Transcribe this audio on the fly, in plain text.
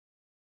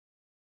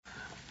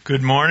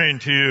Good morning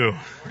to you.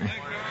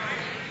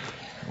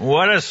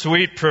 What a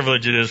sweet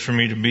privilege it is for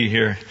me to be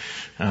here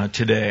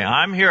today.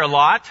 I'm here a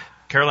lot.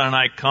 Carolyn and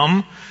I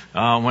come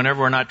whenever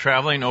we're not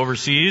traveling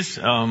overseas.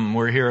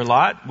 We're here a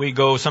lot. We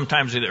go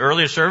sometimes to the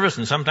earlier service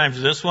and sometimes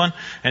to this one,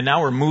 and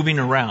now we're moving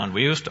around.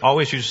 We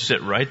always used to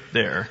sit right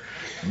there,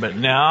 but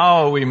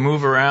now we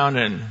move around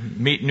and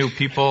meet new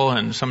people,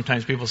 and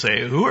sometimes people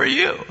say, "Who are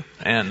you?"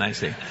 And I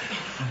say,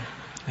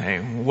 "Hey,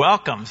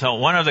 welcome." So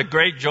one of the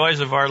great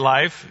joys of our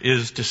life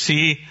is to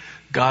see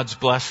God's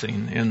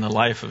blessing in the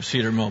life of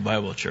Cedar Mill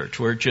Bible Church.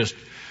 We're just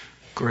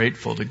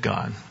grateful to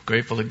God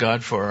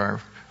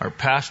for our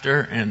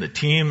pastor and the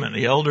team and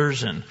the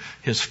elders and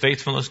his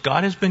faithfulness.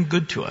 God has been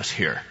good to us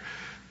here.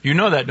 You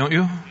know that, don't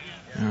you?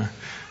 Yeah.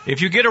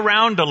 If you get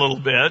around a little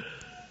bit,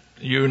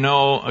 you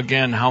know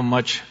again how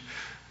much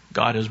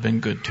God has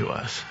been good to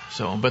us.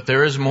 But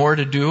there is more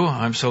to do.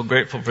 I'm so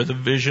grateful for the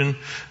vision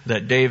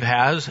that Dave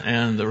has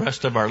and the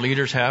rest of our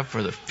leaders have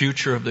for the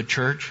future of the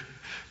church.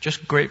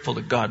 Just grateful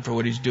to God for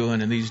what He's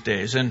doing in these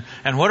days. And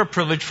what a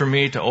privilege for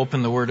me to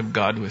open the Word of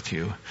God with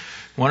you.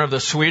 One of the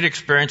sweet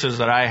experiences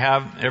that I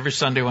have every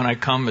Sunday when I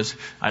come is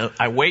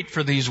I wait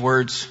for these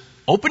words,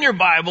 open your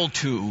Bible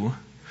to.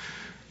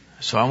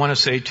 So I want to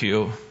say to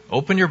you,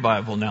 open your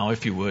Bible now,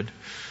 if you would,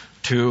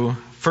 to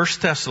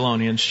 1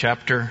 Thessalonians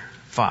chapter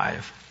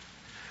 5.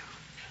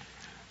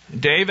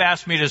 Dave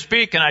asked me to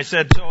speak, and I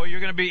said, "So you're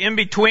going to be in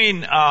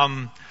between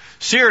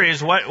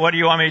series. What do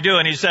you want me to do?"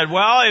 And he said,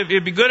 "Well,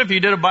 it'd be good if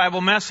you did a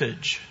Bible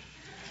message."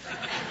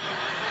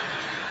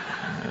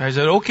 I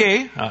said,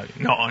 "Okay."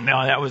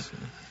 No, that was.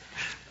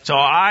 So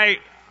I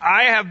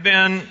have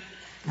been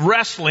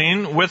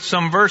wrestling with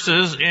some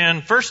verses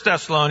in 1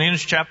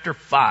 Thessalonians chapter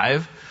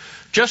 5.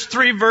 Just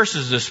 3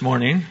 verses this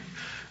morning,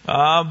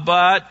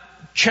 but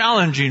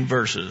challenging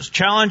verses.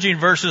 Challenging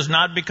verses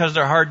not because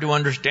they're hard to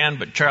understand,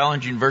 but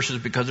challenging verses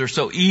because they're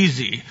so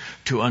easy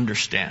to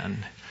understand.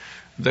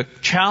 The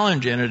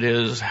challenge in it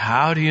is,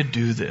 how do you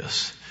do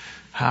this?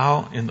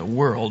 How in the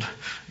world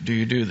do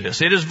you do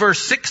this? It is verse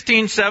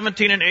 16,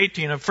 17, and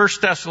 18 of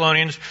 1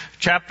 Thessalonians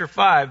chapter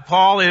 5.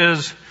 Paul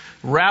is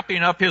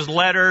wrapping up his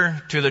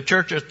letter to the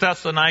church of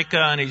Thessalonica,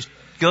 and he's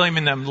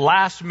giving them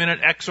last-minute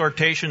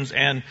exhortations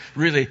and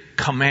really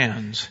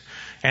commands.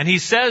 And he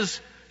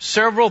says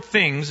several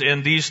things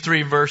in these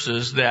 3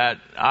 verses that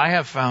I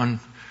have found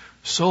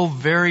so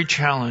very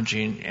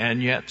challenging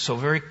and yet so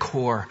very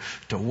core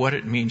to what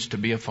it means to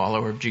be a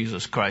follower of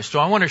Jesus Christ. So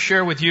I want to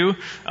share with you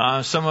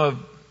some of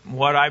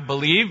what I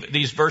believe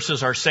these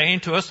verses are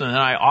saying to us, and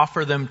then I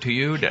offer them to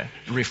you to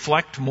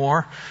reflect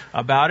more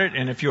about it.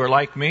 And if you are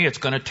like me, it's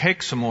going to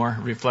take some more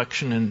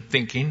reflection and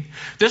thinking.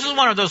 This is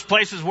one of those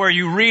places where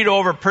you read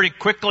over pretty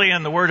quickly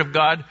in the Word of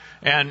God,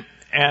 and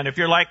if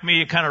you're like me,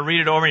 you kind of read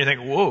it over and you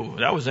think, "Whoa,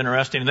 that was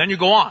interesting." And then you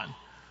go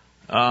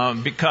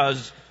on.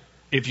 Because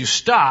if you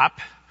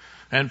stop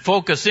and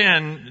focus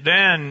in,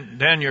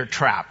 then you're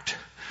trapped.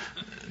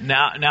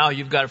 Now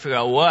you've got to figure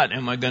out, what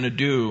am I going to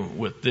do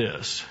with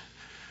this?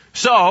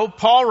 So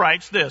Paul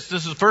writes this.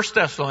 This is 1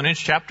 Thessalonians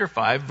chapter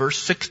 5, verse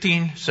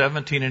 16,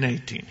 17, and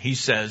 18. He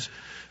says,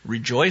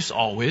 "Rejoice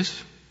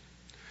always,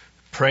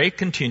 pray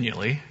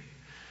continually,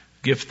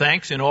 give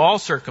thanks in all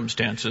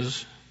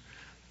circumstances,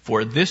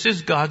 for this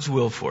is God's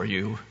will for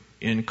you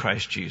in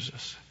Christ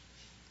Jesus."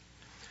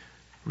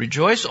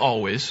 Rejoice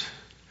always,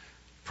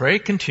 pray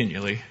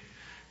continually,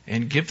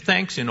 and give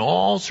thanks in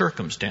all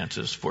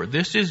circumstances, for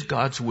this is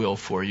God's will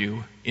for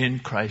you in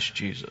Christ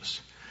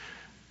Jesus.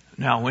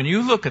 Now, when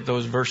you look at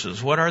those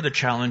verses, what are the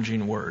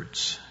challenging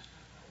words?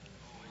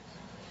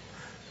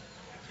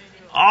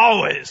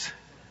 Always.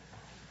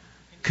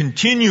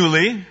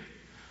 Continually.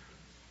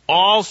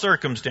 All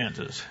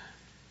circumstances.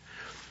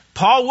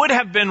 Paul would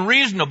have been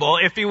reasonable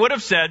if he would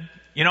have said,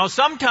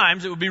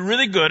 sometimes it would be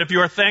really good if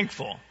you are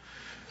thankful.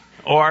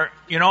 Or,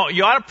 you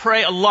ought to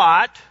pray a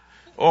lot,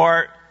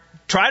 or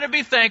try to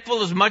be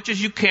thankful as much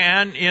as you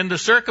can in the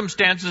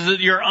circumstances that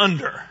you're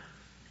under.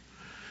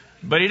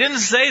 But he didn't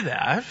say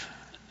that.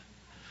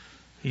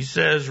 He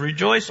says,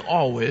 rejoice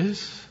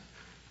always,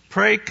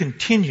 pray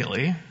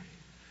continually,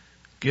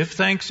 give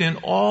thanks in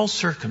all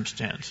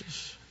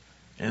circumstances.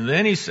 And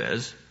then he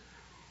says,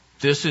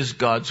 this is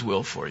God's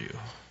will for you.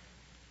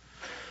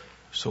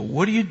 So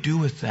what do you do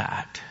with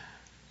that?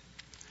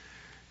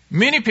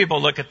 Many people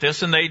look at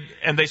this and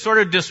they sort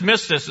of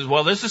dismiss this as,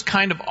 well, this is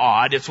kind of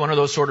odd. It's one of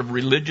those sort of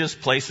religious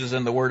places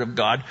in the Word of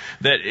God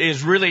that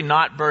is really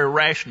not very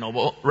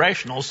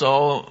rational.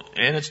 So,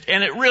 and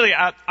it really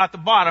at the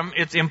bottom,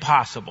 it's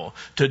impossible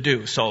to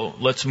do. So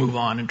let's move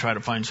on and try to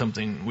find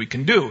something we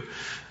can do.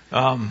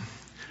 And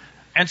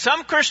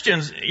some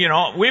Christians,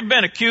 we've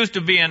been accused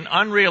of being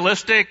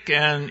unrealistic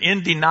and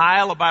in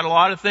denial about a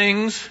lot of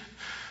things.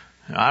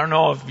 I don't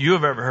know if you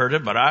have ever heard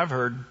it, but I've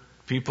heard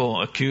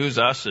people accuse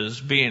us as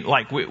being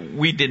like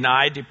we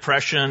deny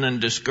depression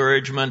and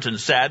discouragement and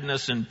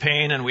sadness and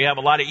pain, and we have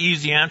a lot of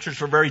easy answers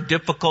for very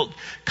difficult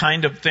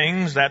kind of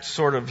things. That's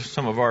sort of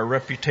some of our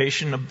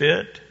reputation a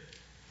bit.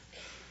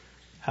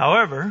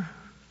 However,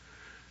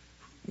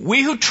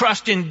 We who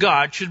trust in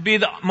God should be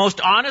the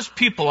most honest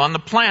people on the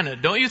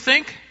planet, don't you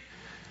think?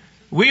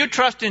 We who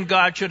trust in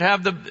God should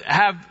have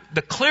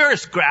the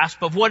clearest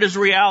grasp of what is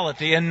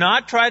reality and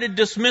not try to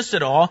dismiss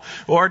it all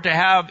or to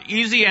have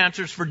easy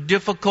answers for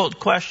difficult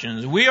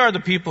questions. We are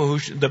the people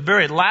the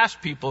very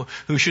last people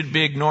who should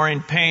be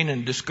ignoring pain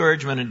and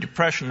discouragement and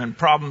depression and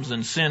problems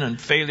and sin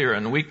and failure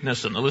and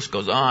weakness, and the list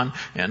goes on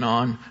and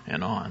on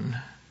and on.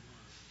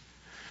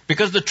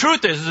 Because the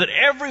truth is that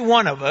every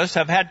one of us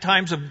have had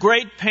times of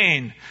great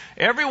pain.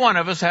 Every one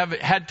of us have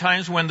had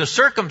times when the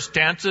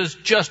circumstances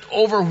just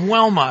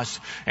overwhelm us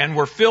and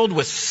we're filled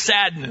with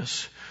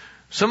sadness.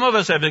 Some of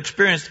us have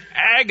experienced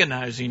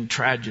agonizing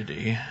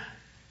tragedy.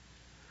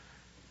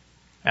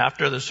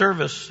 After the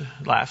service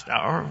last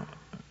hour,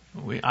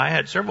 I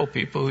had several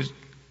people who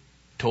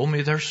told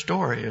me their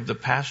story of the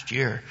past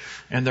year,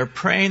 and they're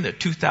praying that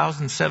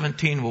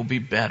 2017 will be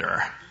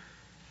better,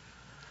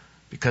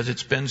 because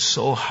it's been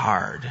so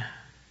hard.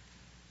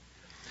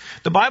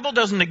 The Bible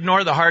doesn't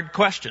ignore the hard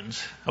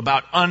questions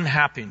about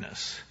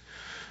unhappiness.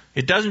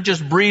 It doesn't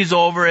just breeze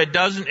over. It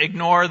doesn't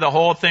ignore the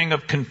whole thing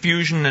of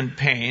confusion and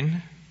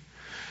pain.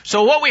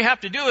 So what we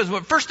have to do is,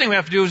 the first thing we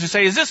have to do is to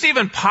say, is this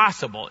even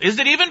possible? Is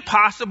it even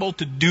possible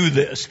to do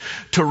this?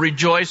 To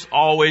rejoice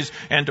always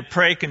and to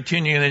pray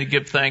continually and to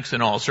give thanks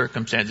in all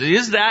circumstances.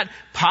 Is that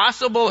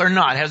possible or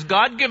not? Has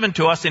God given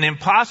to us an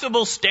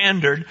impossible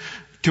standard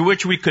to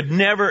which we could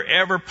never,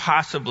 ever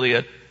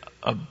possibly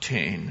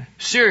obtain?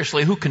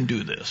 Seriously, who can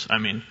do this? I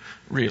mean,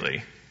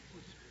 really.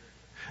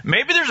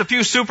 Maybe there's a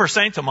few super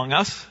saints among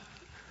us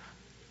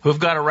who've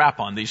got a rap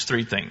on these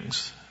three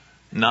things.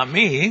 Not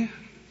me.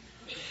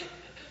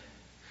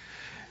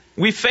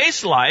 We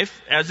face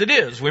life as it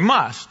is. We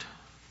must.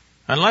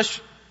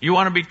 Unless you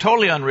want to be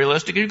totally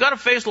unrealistic, you've got to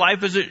face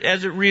life as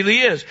it really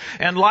is.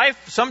 And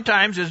life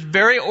sometimes is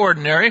very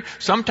ordinary.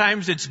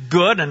 Sometimes it's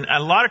good, and a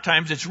lot of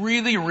times it's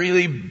really,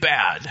 really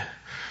bad.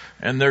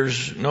 And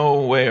there's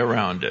no way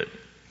around it.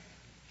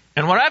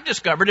 And what I've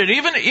discovered is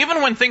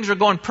even when things are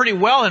going pretty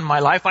well in my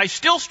life, I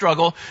still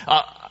struggle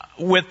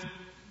with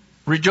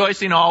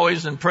rejoicing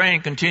always and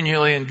praying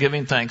continually and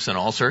giving thanks in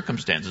all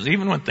circumstances,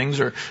 even when things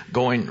are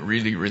going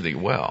really, really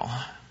well.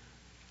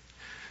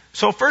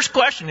 So first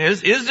question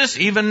is this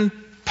even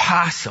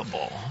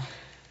possible?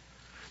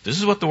 This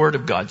is what the Word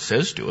of God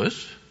says to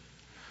us.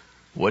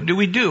 What do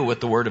we do with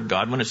the Word of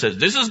God when it says,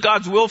 this is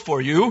God's will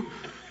for you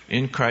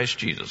in Christ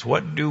Jesus?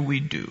 What do we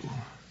do?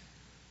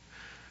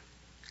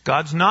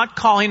 God's not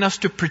calling us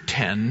to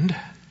pretend.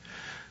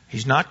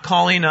 He's not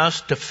calling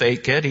us to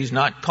fake it. He's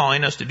not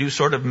calling us to do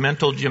sort of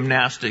mental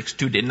gymnastics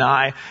to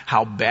deny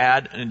how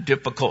bad and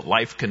difficult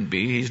life can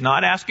be. He's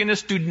not asking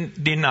us to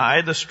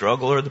deny the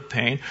struggle or the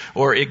pain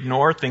or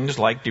ignore things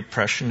like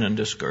depression and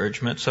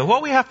discouragement. So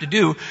what we have to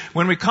do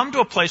when we come to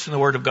a place in the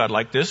Word of God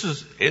like this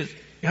is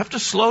you have to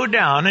slow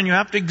down and you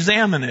have to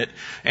examine it.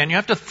 And you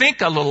have to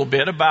think a little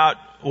bit about,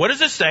 what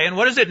does it say and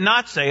what does it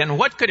not say and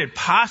what could it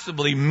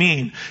possibly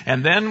mean?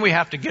 And then we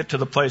have to get to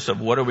the place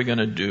of what are we going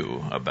to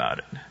do about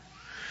it?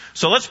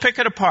 So let's pick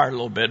it apart a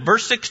little bit.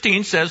 Verse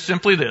 16 says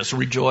simply this: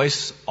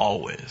 rejoice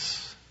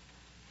always.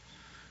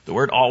 The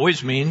word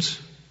always means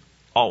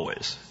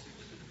always.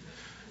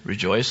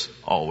 Rejoice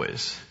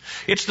always.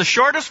 It's the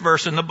shortest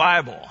verse in the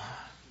Bible.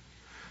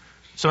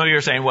 Some of you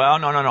are saying, well,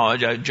 no.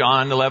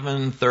 John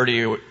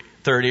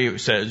 11:30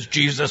 says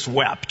Jesus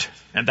wept.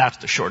 And that's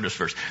the shortest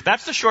verse.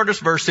 That's the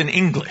shortest verse in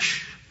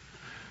English.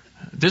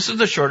 This is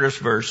the shortest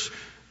verse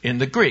in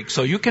the Greek.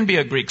 So you can be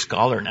a Greek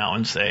scholar now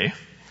and say,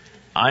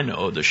 I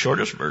know the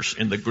shortest verse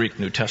in the Greek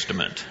New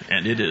Testament,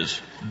 and it is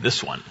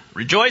this one.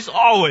 Rejoice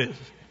always.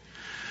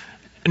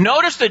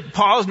 Notice that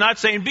Paul is not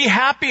saying be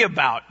happy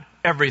about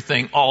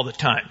everything all the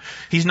time.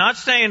 He's not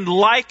saying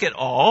like it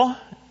all.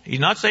 He's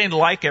not saying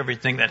like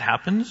everything that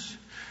happens.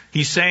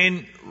 He's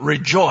saying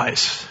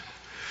rejoice.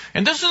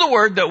 And this is a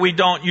word that we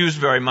don't use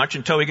very much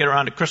until we get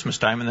around to Christmas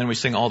time, and then we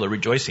sing all the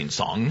rejoicing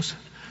songs.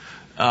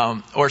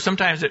 Or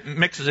sometimes it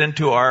mixes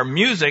into our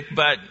music,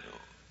 but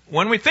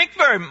when we think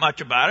very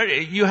much about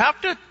it, you have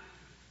to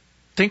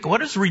think,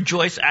 what does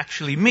rejoice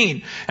actually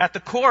mean? At the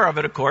core of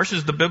it, of course,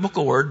 is the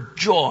biblical word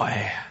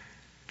joy.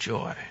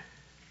 Joy.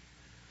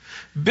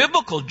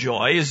 Biblical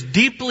joy is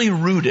deeply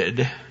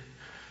rooted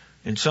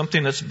in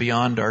something that's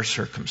beyond our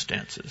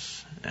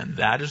circumstances. And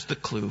that is the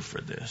clue for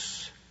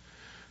this.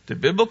 The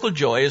biblical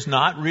joy is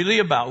not really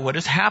about what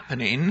is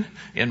happening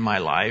in my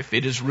life.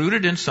 It is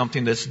rooted in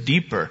something that's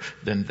deeper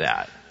than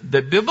that.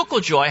 The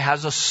biblical joy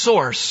has a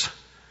source.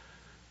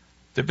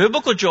 The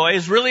biblical joy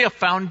is really a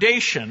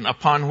foundation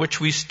upon which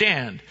we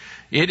stand.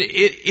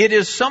 It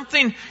is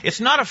something,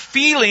 it's not a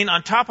feeling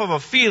on top of a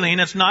feeling.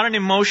 It's not an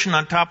emotion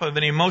on top of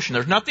an emotion.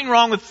 There's nothing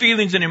wrong with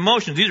feelings and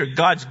emotions. These are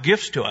God's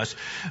gifts to us.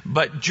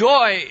 But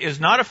joy is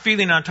not a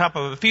feeling on top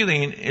of a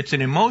feeling. It's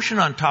an emotion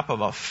on top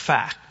of a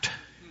fact.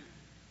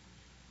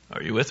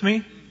 Are you with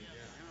me?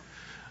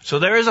 So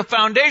there is a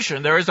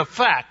foundation, there is a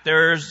fact,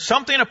 there is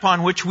something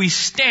upon which we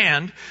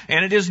stand,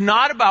 and it is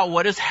not about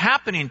what is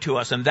happening to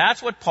us. And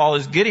that's what Paul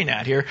is getting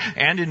at here,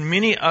 and in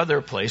many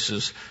other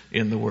places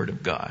in the Word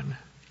of God.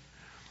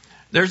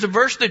 There's a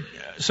verse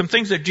some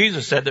things that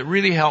Jesus said that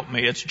really helped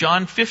me. It's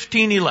John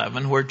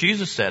 15:11, where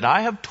Jesus said,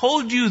 I have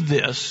told you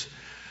this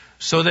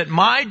so that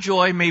my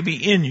joy may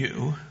be in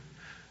you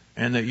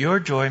and that your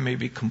joy may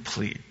be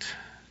complete.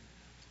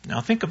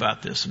 Now think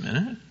about this a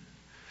minute.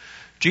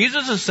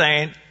 Jesus is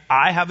saying,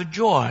 I have a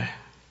joy.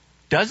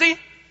 Does he? Yes.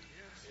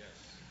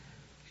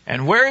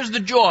 And where is the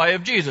joy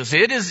of Jesus?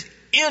 It is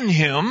in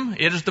him.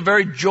 It is the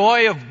very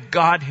joy of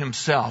God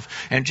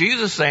himself. And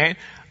Jesus is saying,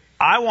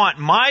 I want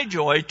my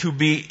joy to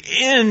be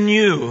in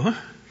you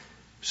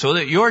so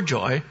that your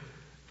joy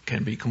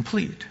can be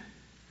complete.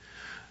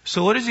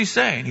 So what is he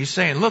saying? He's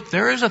saying, look,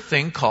 there is a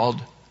thing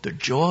called the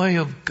joy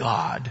of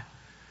God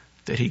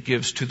that he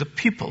gives to the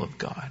people of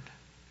God.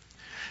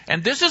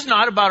 And this is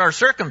not about our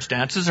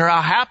circumstances or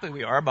how happy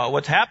we are about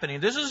what's happening.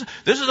 This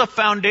is a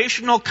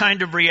foundational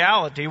kind of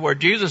reality where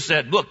Jesus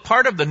said, look,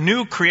 part of the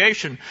new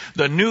creation,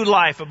 the new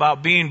life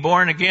about being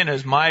born again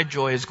is my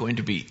joy is going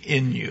to be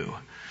in you.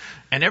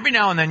 And every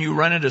now and then you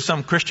run into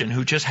some Christian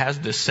who just has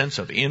this sense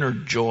of inner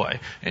joy.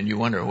 And you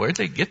wonder, where did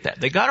they get that?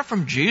 They got it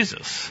from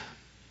Jesus.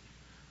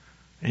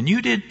 And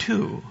you did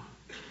too.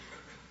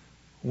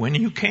 When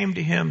you came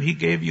to him, he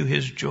gave you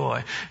his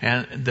joy.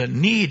 And the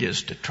need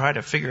is to try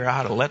to figure out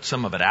how to let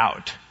some of it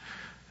out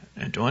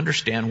and to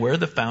understand where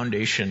the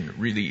foundation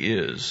really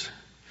is.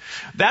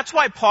 That's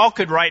why Paul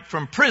could write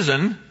from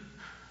prison,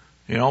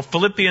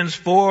 Philippians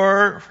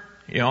 4,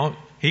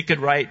 he could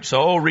write,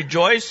 so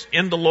rejoice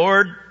in the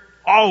Lord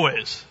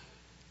always.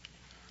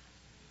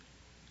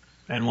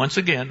 And once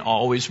again,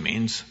 always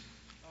means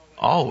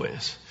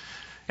always.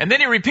 And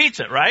then he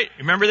repeats it, right?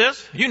 Remember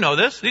this? You know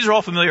this. These are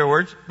all familiar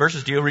words,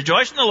 verses to you.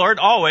 Rejoice in the Lord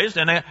always.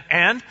 And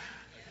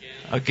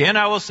again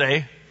I will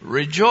say,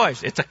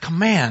 rejoice. It's a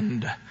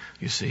command,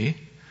 you see.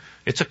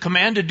 It's a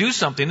command to do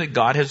something that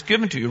God has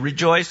given to you.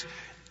 Rejoice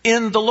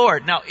in the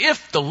Lord. Now,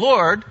 if the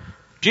Lord,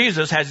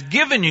 Jesus, has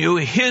given you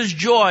his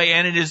joy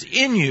and it is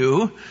in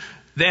you,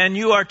 then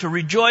you are to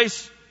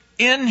rejoice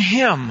in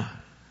him.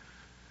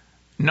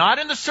 Not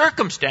in the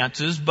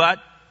circumstances, but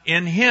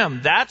in him.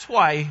 That's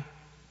why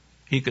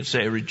he could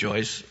say,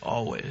 rejoice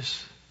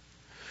always.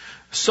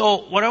 So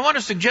what I want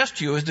to suggest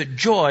to you is that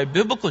joy,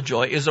 biblical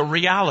joy, is a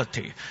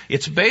reality.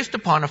 It's based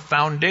upon a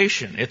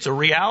foundation. It's a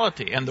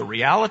reality. And the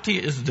reality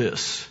is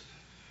this: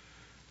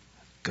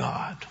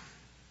 God.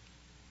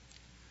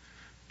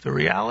 The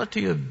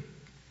reality of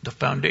the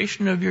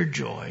foundation of your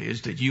joy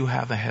is that you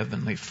have a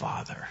heavenly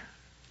Father.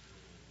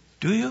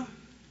 Do you?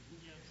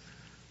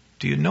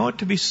 Do you know it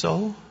to be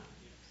so?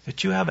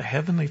 That you have a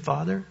heavenly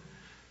Father?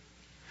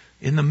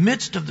 In the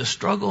midst of the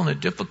struggle and the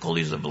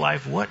difficulties of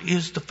life, what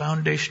is the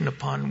foundation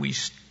upon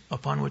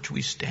which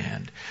we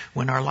stand?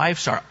 When our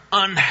lives are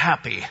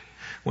unhappy,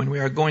 when we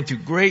are going through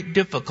great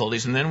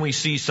difficulties, and then we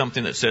see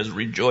something that says,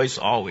 rejoice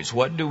always.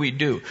 What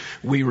do?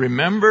 We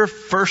remember,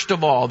 first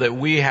of all, that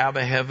we have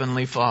a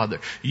heavenly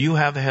Father. You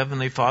have a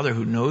heavenly Father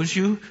who knows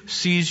you,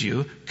 sees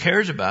you,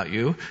 cares about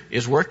you,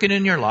 is working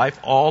in your life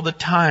all the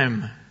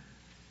time.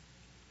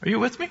 Are you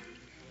with me?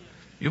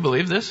 You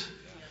believe this?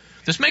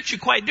 This makes you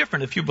quite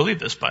different if you believe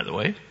this, by the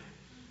way.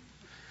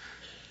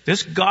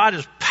 This God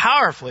is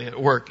powerfully at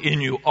work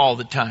in you all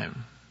the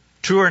time.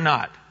 True or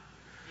not?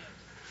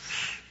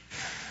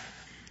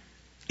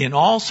 In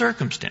all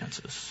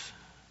circumstances.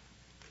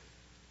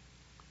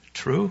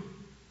 True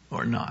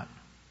or not?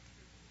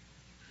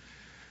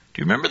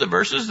 Do you remember the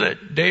verses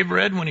that Dave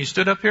read when he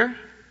stood up here?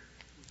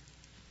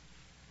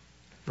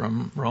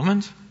 From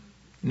Romans?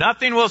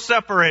 Nothing will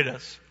separate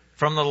us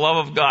from the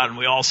love of God. And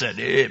we all said,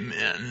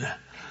 amen.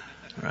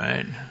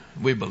 Right?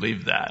 We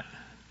believe that.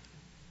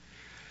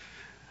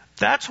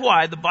 That's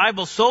why the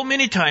Bible so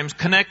many times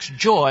connects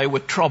joy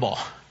with trouble.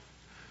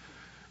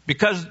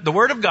 Because the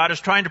Word of God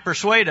is trying to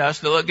persuade us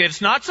that, look, it's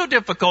not so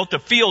difficult to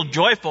feel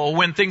joyful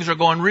when things are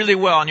going really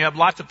well and you have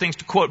lots of things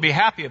to, quote, be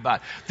happy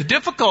about. The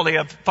difficulty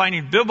of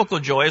finding biblical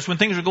joy is when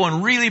things are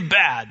going really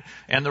bad.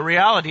 And the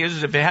reality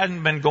is if it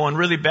hadn't been going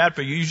really bad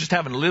for you, you just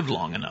haven't lived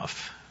long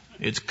enough.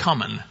 It's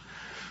coming.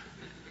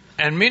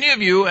 And many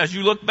of you, as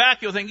you look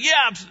back, you'll think,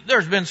 yeah,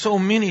 there's been so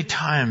many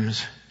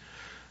times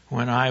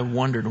when I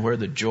wondered where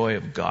the joy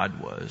of God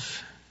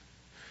was.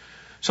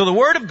 So the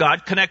Word of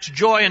God connects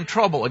joy and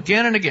trouble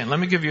again and again. Let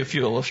me give you a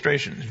few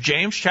illustrations.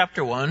 James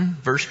chapter 1,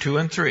 verse 2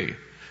 and 3.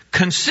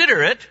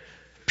 Consider it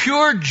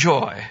pure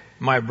joy,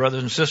 my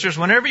brothers and sisters,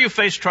 whenever you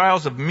face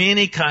trials of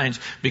many kinds,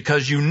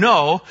 because you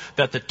know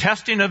that the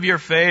testing of your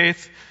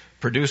faith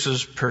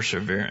produces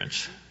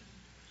perseverance.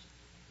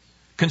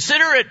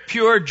 Consider it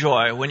pure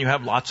joy when you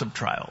have lots of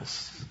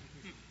trials.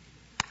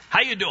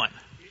 How you doing?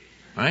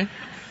 Right?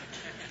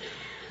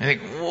 I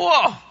think,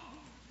 whoa,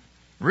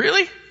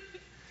 really?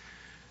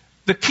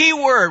 The key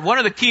word, one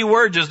of the key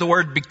words is the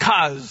word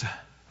because.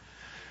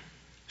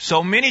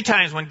 So many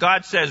times when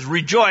God says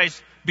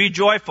rejoice, be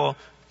joyful,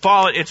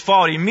 it's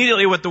followed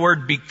immediately with the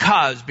word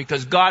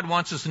because God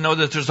wants us to know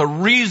that there's a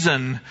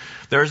reason,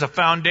 there's a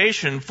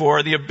foundation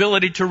for the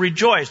ability to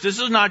rejoice. This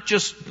is not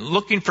just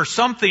looking for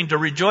something to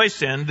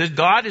rejoice in. That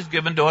God has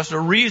given to us a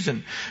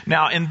reason.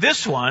 Now, in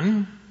this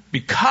one,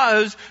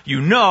 Because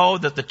you know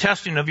that the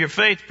testing of your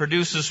faith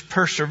produces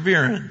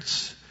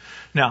perseverance.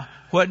 Now,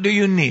 what do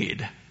you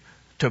need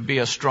to be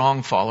a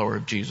strong follower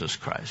of Jesus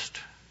Christ?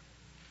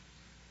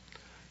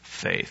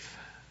 Faith.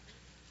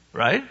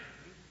 Right?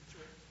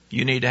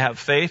 You need to have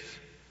faith,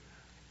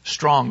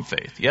 strong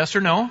faith. Yes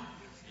or no?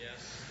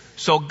 Yes.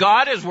 So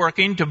God is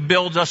working to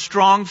build a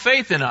strong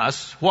faith in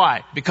us.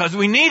 Why? Because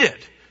we need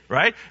it.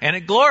 Right? And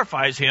it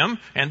glorifies Him,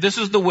 and this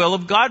is the will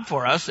of God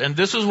for us, and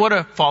this is what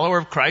a follower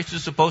of Christ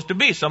is supposed to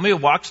be. Somebody who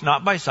walks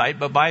not by sight,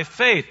 but by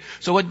faith.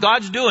 So what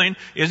God's doing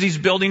is He's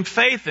building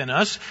faith in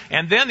us.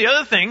 And then the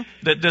other thing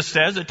that this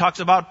says, it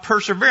talks about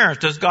perseverance.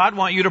 Does God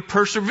want you to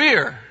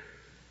persevere?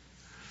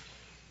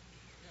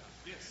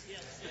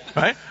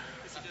 Right?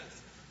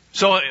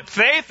 So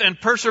faith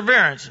and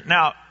perseverance.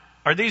 Now,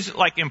 are these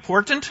like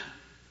important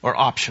or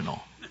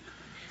optional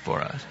for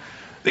us?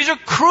 These are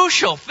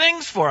crucial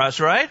things for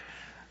us, right?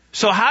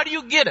 So how do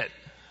you get it?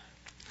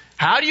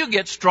 How do you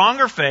get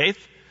stronger faith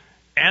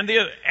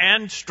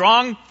and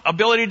strong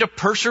ability to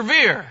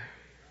persevere?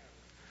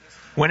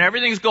 When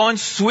everything's going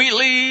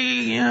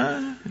sweetly,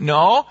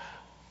 no.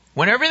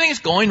 When everything's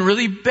going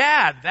really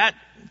bad,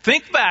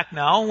 think back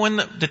now when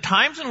the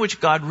times in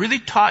which God really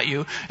taught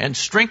you and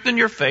strengthened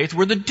your faith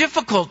were the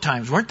difficult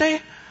times, weren't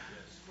they?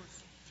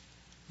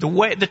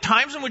 The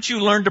times in which you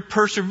learned to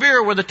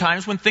persevere were the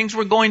times when things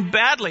were going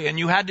badly and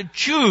you had to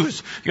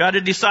choose. You had to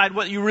decide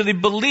what you really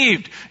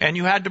believed, and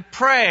you had to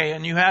pray,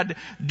 and you had to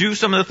do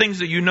some of the things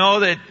that you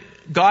know that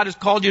God has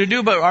called you to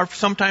do, but are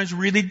sometimes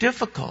really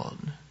difficult.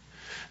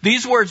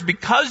 These words,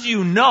 because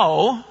you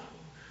know,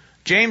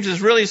 James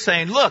is really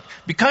saying, look,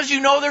 because you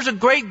know there's a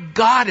great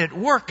God at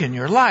work in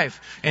your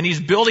life, and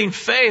He's building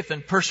faith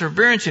and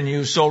perseverance in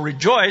you, so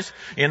rejoice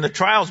in the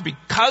trials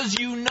because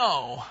you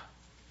know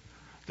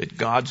that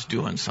God's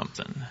doing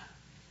something.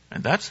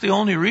 And that's the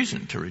only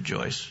reason to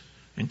rejoice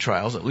in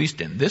trials, at least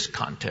in this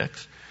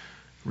context.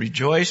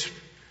 Rejoice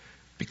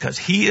because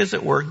He is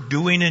at work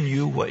doing in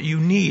you what you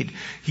need.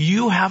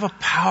 You have a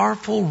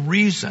powerful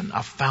reason,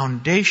 a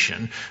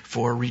foundation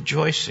for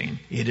rejoicing.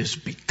 It is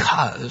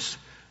because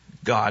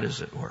God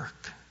is at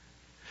work.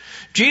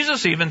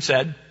 Jesus even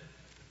said,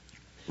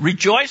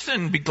 rejoice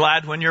and be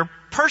glad when you're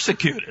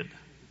persecuted.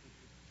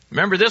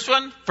 Remember this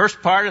one?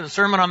 First part of the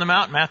Sermon on the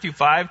Mount, Matthew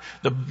 5.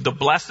 The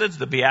blesseds,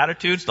 the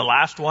Beatitudes. The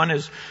last one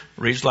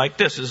reads like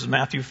this. This is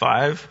Matthew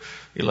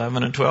 5,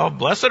 11 and 12.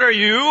 Blessed are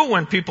you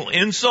when people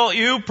insult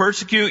you,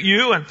 persecute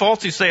you, and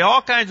falsely say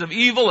all kinds of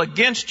evil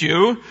against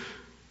you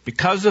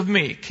because of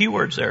me. Key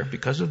words there,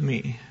 because of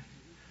me.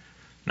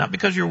 Not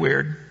because you're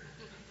weird,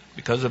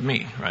 because of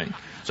me, right?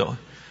 So,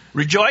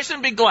 rejoice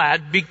and be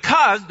glad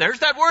because, there's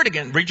that word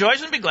again,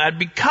 rejoice and be glad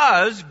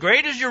because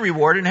great is your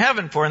reward in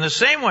heaven, for in the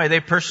same way they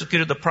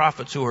persecuted the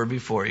prophets who were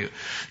before you.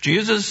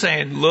 Jesus is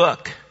saying,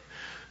 look,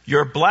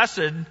 you're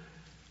blessed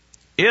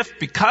if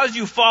because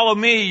you follow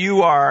me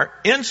you are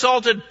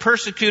insulted,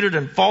 persecuted,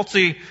 and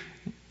falsely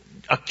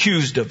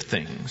accused of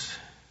things.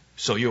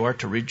 So you are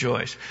to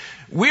rejoice.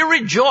 We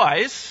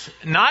rejoice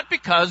not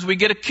because we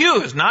get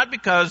accused, not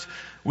because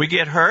we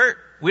get hurt.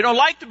 We don't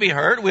like to be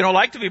hurt. We don't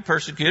like to be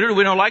persecuted.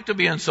 We don't like to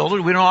be insulted.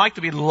 We don't like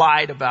to be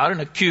lied about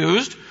and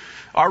accused.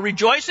 Our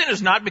rejoicing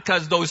is not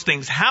because those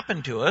things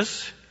happen to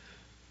us.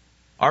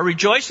 Our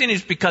rejoicing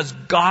is because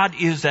God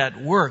is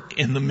at work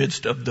in the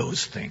midst of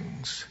those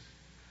things.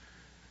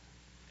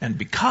 And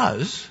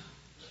because,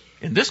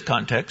 in this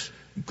context,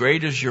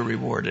 great is your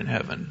reward in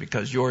heaven,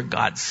 because your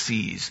God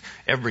sees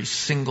every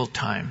single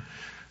time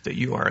that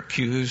you are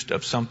accused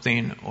of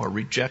something or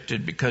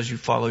rejected because you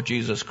follow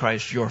Jesus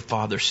Christ. Your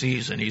Father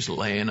sees, and He's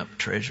laying up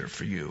treasure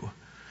for you.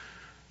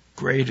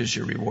 Great is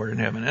your reward in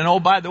heaven. And oh,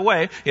 by the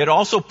way, it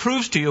also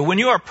proves to you when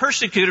you are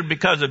persecuted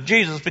because of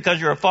Jesus, because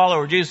you're a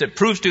follower of Jesus, it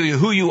proves to you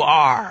who you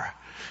are.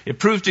 It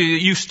proves to you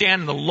that you stand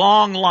in the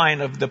long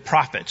line of the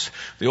prophets,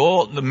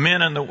 the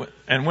men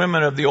and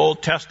women of the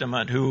Old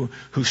Testament who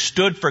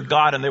stood for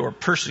God, and they were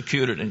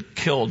persecuted and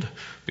killed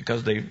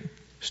because they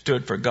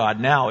stood for God.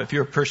 Now, if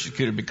you're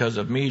persecuted because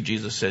of me,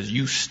 Jesus says,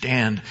 you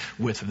stand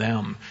with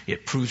them.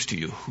 It proves to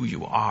you who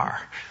you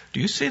are. Do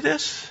you see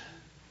this?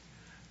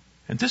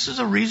 And this is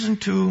a reason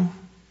to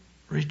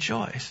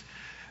rejoice.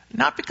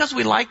 Not because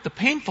we like the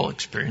painful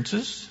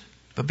experiences,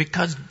 but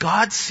because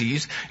God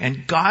sees,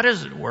 and God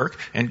is at work,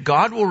 and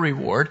God will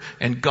reward,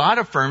 and God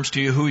affirms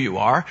to you who you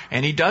are,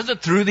 and He does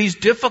it through these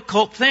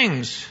difficult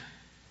things.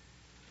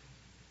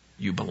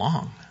 You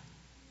belong.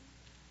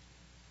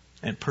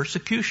 And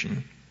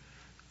persecution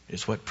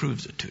is what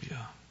proves it to you.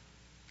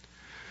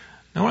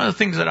 Now, one of the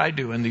things that I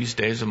do in these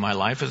days of my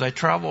life is I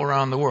travel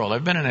around the world.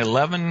 I've been in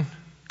 11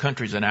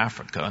 countries in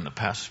Africa in the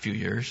past few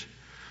years.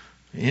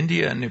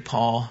 India and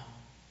Nepal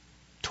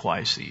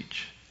twice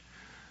each.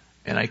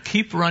 And I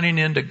keep running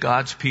into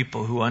God's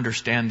people who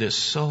understand this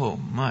so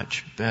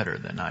much better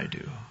than I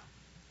do.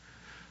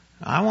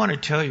 I want to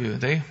tell you,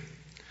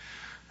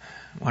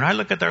 when I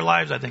look at their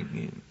lives, I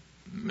think,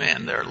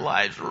 man, their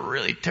lives were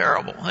really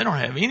terrible. They don't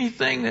have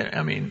anything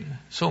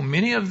So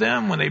many of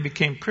them, when they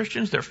became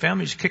Christians, their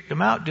families kicked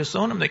them out,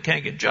 disowned them. They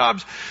can't get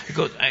jobs.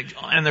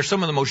 And they're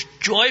some of the most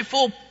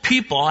joyful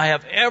people I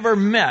have ever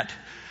met.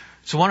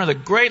 It's one of the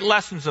great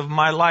lessons of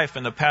my life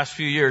in the past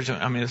few years.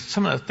 I mean,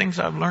 some of the things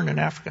I've learned in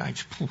Africa.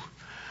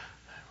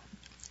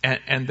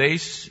 And they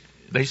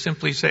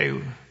simply say,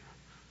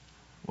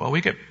 well,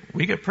 we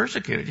get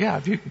persecuted. Yeah,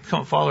 if you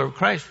become a follower of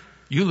Christ,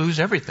 you lose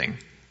everything.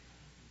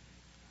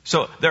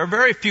 So there are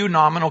very few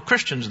nominal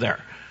Christians there.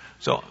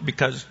 So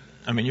because,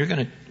 I mean, you're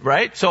going to,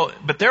 right? So,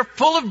 but they're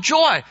full of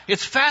joy.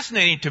 It's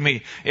fascinating to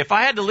me. If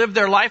I had to live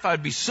their life, I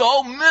would be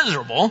so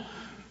miserable,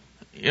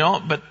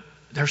 but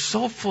they're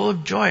so full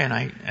of joy. And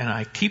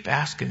I keep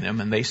asking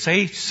them, and they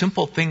say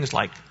simple things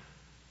like,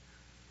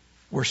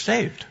 we're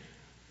saved.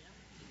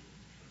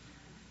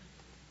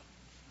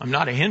 I'm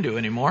not a Hindu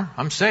anymore.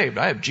 I'm saved.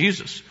 I have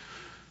Jesus.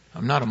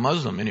 I'm not a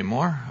Muslim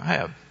anymore. I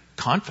have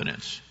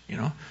confidence,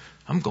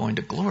 I'm going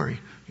to glory.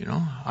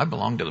 I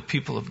belong to the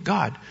people of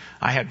God.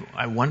 I had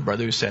one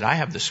brother who said, I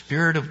have the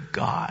Spirit of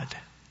God.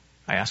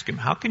 I asked him,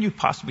 how can you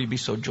possibly be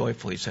so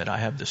joyful? He said, I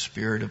have the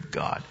Spirit of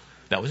God.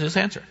 That was his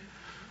answer.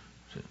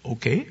 I said,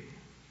 okay.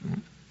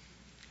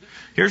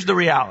 Here's the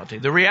reality.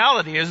 The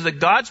reality is that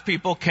God's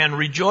people can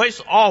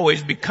rejoice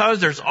always because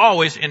there's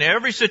always, in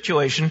every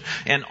situation,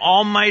 an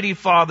Almighty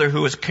Father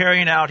who is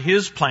carrying out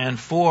His plan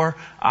for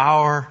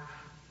our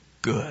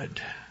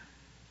good.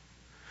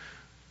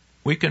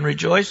 We can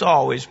rejoice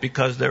always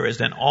because there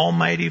is an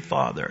Almighty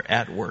Father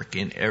at work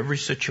in every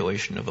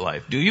situation of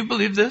life. Do you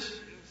believe this?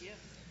 Yes.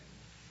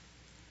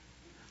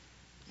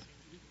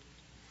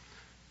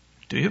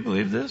 Do you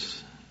believe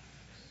this?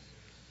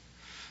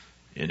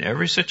 In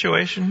every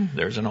situation,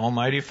 there's an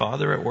Almighty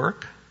Father at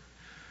work.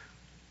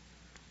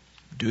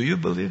 Do you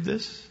believe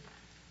this?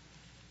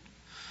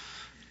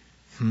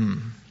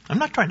 I'm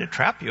not trying to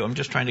trap you. I'm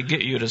just trying to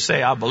get you to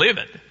say, I believe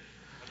it.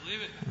 I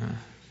believe it.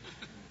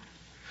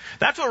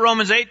 That's what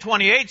Romans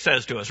 8:28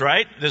 says to us,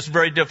 right? This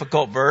very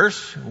difficult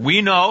verse.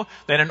 We know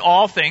that in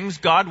all things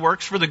God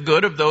works for the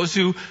good of those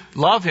who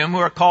love Him, who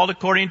are called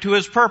according to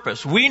His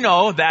purpose. We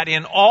know that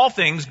in all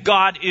things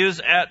God is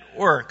at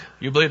work.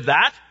 You believe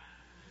that?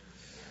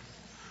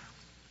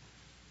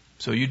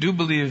 So you do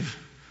believe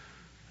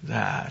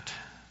that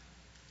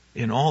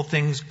in all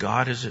things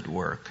God is at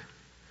work.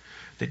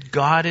 That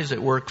God is at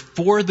work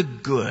for the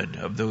good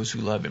of those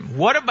who love Him.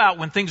 What about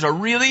when things are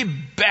really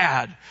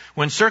bad?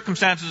 When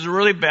circumstances are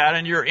really bad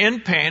and you're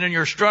in pain and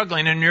you're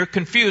struggling and you're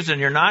confused and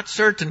you're not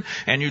certain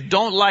and you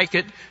don't like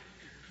it.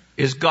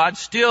 Is God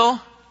still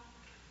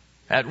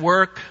at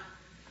work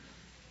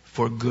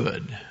for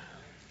good?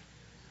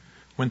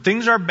 When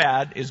things are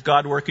bad, is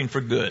God working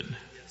for good?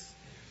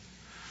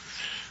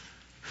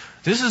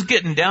 This is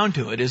getting down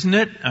to it, isn't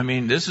it? I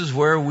mean, this is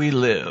where we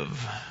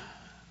live.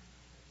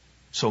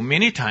 So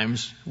many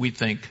times we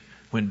think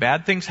when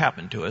bad things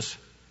happen to us,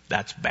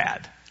 that's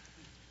bad.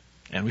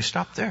 And we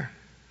stop there.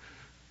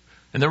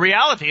 And the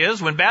reality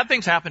is when bad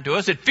things happen to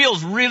us, it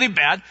feels really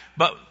bad.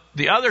 But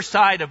the other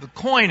side of the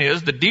coin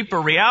is, the deeper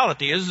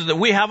reality is that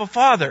we have a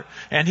Father.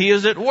 And He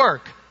is at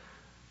work.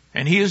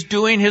 And He is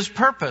doing His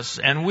purpose.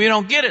 And we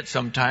don't get it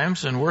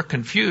sometimes. And we're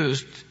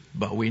confused.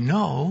 But we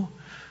know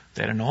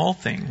that in all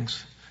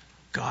things,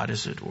 God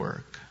is at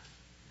work.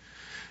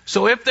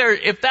 So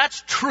if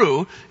that's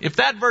true, if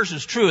that verse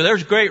is true,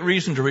 there's great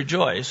reason to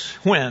rejoice.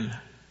 When?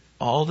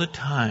 All the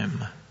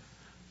time.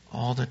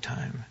 All the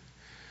time.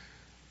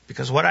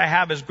 Because what I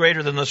have is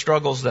greater than the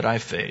struggles that I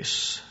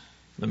face.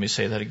 Let me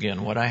say that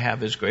again. What I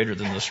have is greater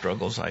than the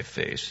struggles I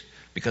face.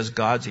 Because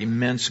God's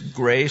immense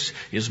grace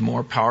is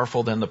more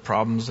powerful than the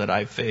problems that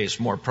I face.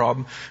 More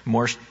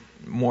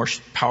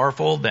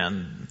powerful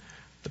than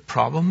the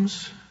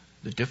problems,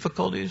 the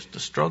difficulties,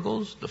 the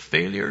struggles, the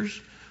failures,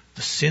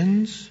 the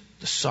sins,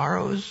 the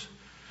sorrows,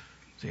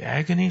 the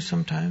agony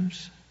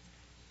sometimes.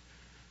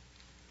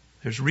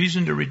 There's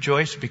reason to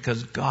rejoice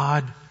because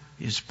God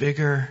is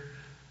bigger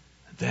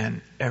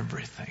than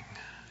everything.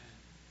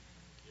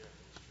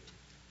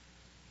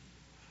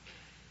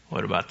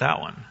 What about that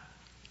one?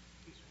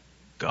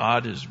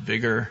 God is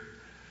bigger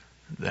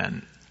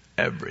than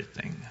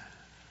everything.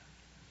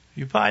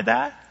 You buy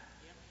that?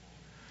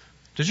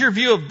 Does your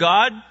view of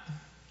God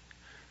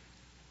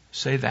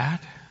say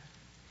that?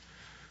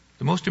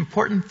 The most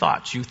important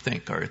thoughts you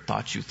think are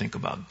thoughts you think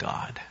about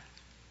God.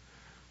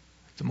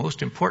 The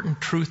most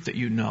important truth that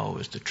you know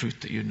is the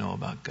truth that you know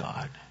about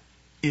God.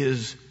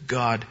 Is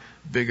God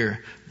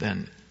bigger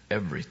than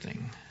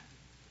everything?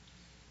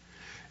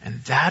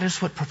 And that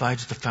is what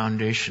provides the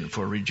foundation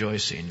for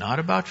rejoicing. Not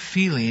about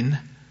feeling,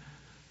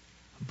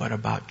 but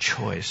about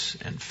choice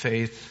and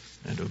faith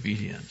and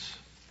obedience.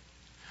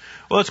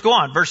 Well, let's go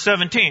on. Verse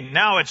 17.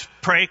 Now it's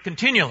pray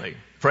continually.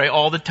 Pray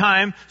all the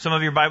time. Some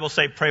of your Bibles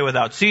say pray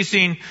without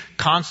ceasing.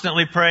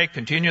 Constantly pray.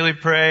 Continually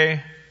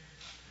pray.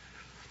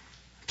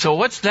 So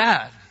what's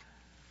that?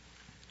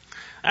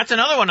 That's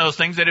another one of those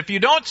things that if you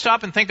don't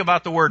stop and think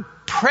about the word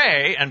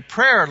pray and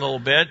prayer a little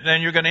bit,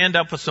 then you're going to end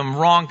up with some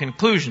wrong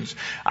conclusions.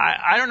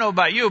 I don't know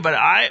about you, but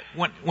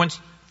when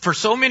for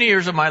so many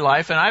years of my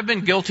life, and I've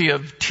been guilty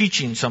of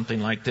teaching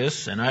something like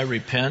this, and I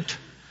repent.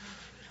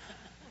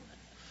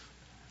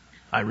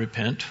 I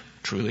repent,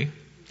 truly.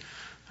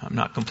 I'm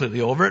not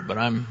completely over it, but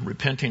I'm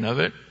repenting of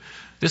it.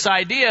 This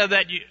idea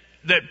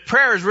that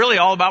prayer is really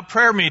all about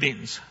prayer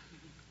meetings.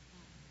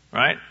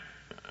 Right?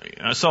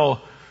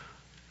 So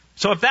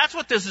if that's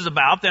what this is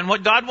about, then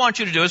what God wants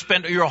you to do is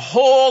spend your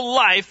whole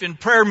life in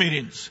prayer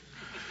meetings.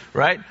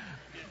 Right?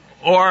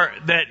 Or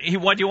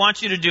what he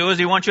wants you to do is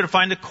he wants you to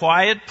find a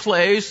quiet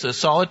place, a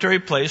solitary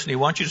place, and he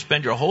wants you to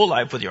spend your whole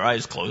life with your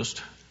eyes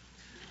closed.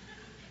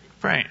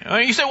 Praying.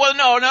 You say, well,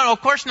 no,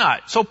 of course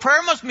not. So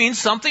prayer must mean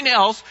something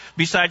else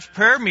besides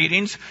prayer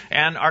meetings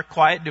and our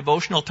quiet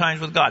devotional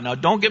times with God. Now,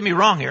 don't get me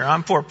wrong here.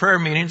 I'm for prayer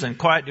meetings and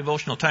quiet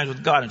devotional times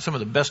with God, and some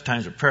of the best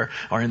times of prayer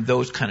are in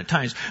those kind of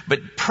times.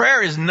 But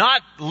prayer is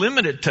not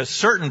limited to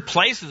certain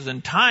places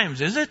and times,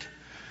 is it?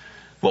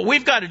 What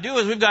we've got to do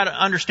is we've got to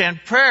understand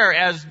prayer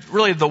as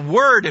really the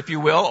word, if you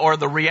will, or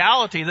the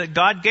reality that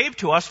God gave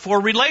to us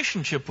for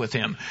relationship with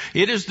Him.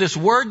 It is this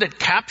word that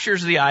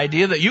captures the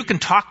idea that you can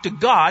talk to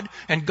God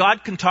and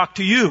God can talk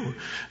to you.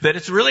 That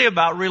it's really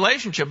about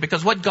relationship,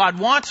 because what God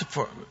wants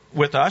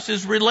with us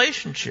is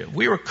relationship.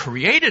 We were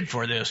created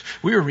for this.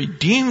 We were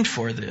redeemed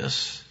for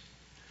this.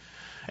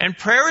 And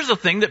prayer is a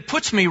thing that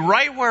puts me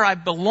right where I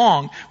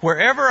belong.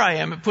 Wherever I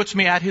am, it puts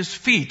me at His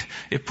feet.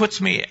 It puts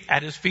me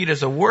at His feet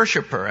as a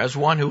worshiper, as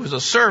one who is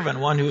a servant,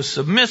 one who is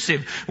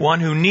submissive, one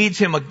who needs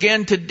Him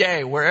again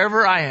today.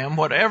 Wherever I am,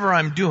 whatever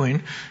I'm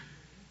doing,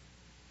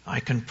 I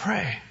can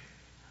pray.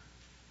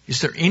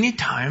 Is there any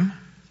time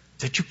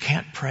that you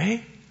can't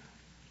pray?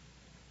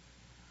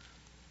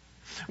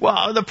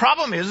 Well, the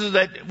problem is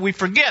that we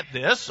forget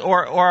this,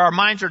 or our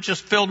minds are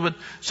just filled with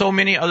so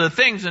many other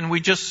things, and we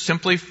just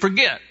simply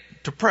forget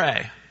to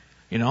pray,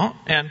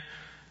 and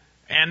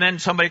then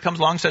somebody comes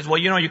along and says, well,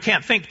 you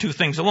can't think two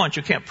things at once.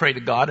 You can't pray to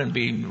God and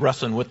be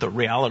wrestling with the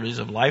realities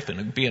of life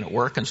and being at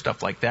work and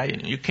stuff like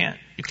that. You can't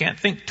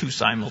think two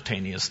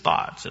simultaneous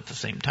thoughts at the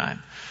same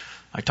time.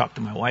 I talked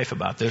to my wife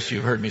about this.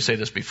 You've heard me say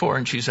this before,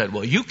 and she said,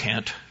 well, you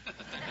can't.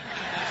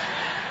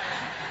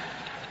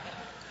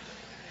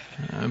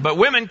 But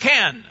women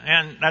can,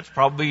 and that's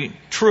probably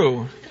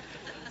true.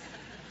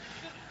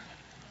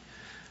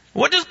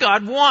 What does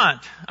God want?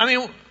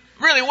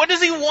 Really, what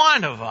does He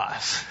want of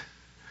us?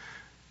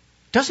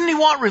 Doesn't He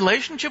want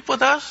relationship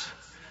with us?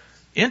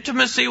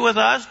 Intimacy with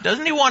us?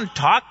 Doesn't He want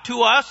to talk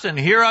to us and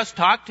hear us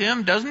talk to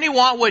Him? Doesn't He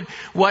want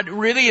what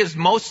really is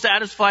most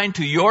satisfying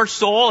to your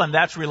soul, and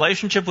that's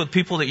relationship with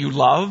people that you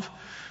love?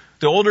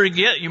 The older you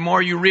get, the more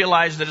you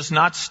realize that it's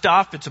not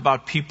stuff, it's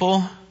about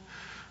people.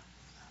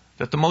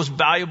 That the most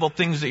valuable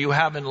things that you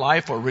have in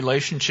life are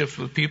relationships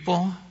with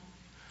people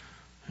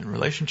and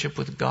relationship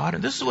with God.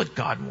 And this is what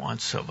God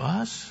wants of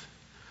us.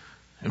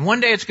 And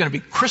one day it's going to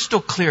be crystal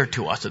clear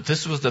to us that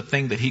this was the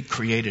thing that He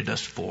created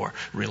us for,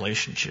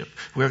 relationship.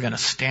 We're going to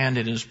stand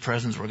in His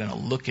presence. We're going to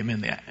look Him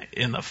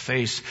in the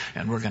face,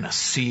 and we're going to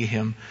see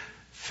Him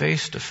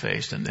face to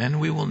face. And then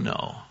we will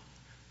know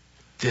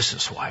this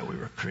is why we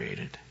were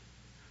created.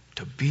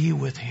 To be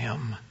with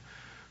Him,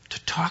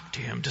 to talk to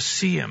Him, to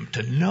see Him,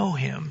 to know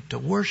Him, to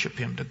worship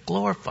Him, to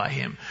glorify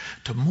Him,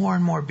 to more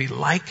and more be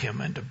like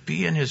Him and to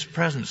be in His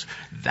presence.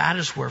 That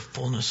is where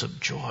fullness of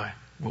joy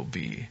will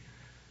be.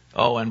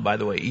 Oh, and by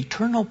the way,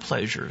 eternal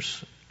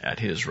pleasures at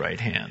His right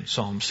hand.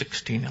 Psalm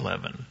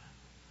 16:11.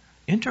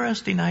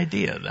 Interesting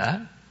idea,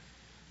 that.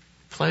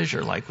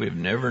 Pleasure like we've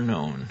never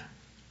known.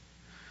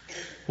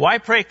 Why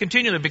pray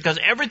continually? Because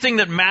everything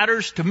that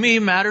matters to me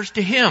matters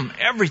to Him.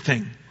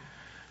 Everything.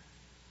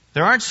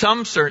 There aren't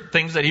some certain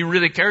things that He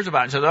really cares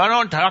about. He says, "I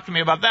don't talk to me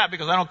about that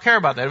because I don't care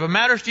about that." If it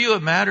matters to you,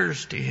 it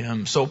matters to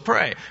Him. So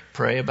pray.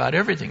 Pray about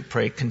everything.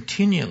 Pray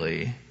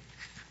continually.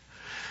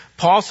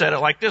 Paul said it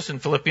like this in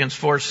Philippians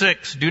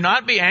 4:6. Do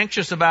not be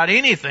anxious about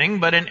anything,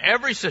 but in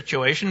every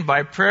situation,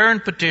 by prayer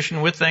and petition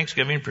with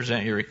thanksgiving,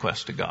 present your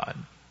request to God.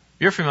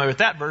 You're familiar with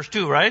that verse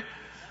too, right?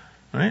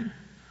 Right?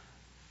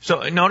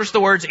 So notice the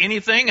words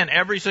anything and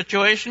every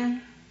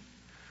situation.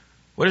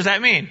 What does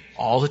that mean?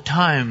 All the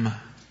time.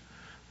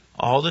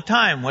 All the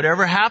time.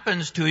 Whatever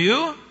happens to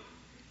you,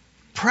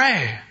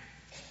 pray.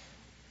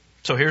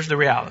 So here's the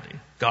reality.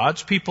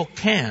 God's people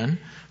can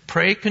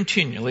pray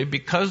continually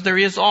because there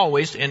is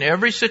always, in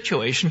every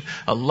situation,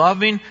 a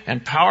loving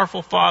and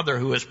powerful Father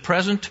who is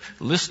present,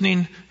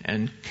 listening,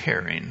 and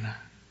caring.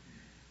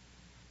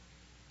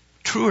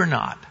 True or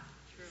not?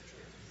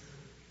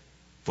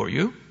 For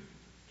you?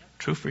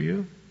 True for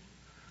you?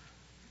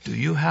 Do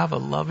you have a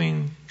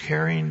loving,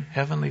 caring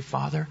Heavenly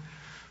Father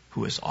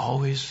who is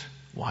always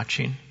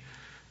watching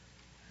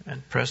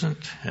and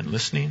present and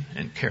listening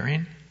and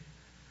caring?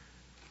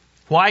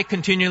 Why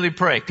continually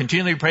pray?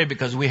 Continually pray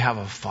because we have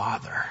a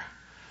Father.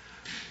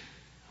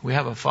 We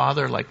have a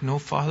Father like no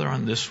Father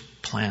on this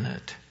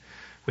planet.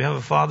 We have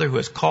a Father who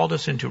has called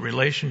us into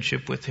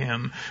relationship with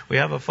Him. We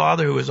have a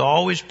Father who is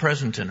always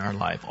present in our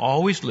life,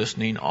 always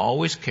listening,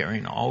 always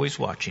caring, always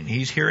watching.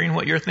 He's hearing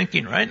what you're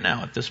thinking right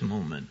now at this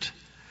moment.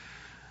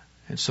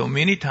 And so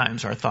many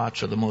times our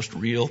thoughts are the most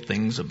real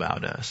things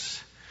about us.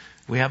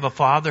 We have a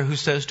Father who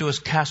says to us,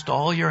 cast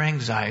all your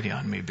anxiety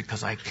on me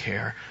because I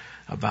care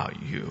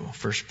about you.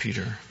 1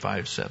 Peter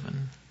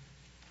 5:7.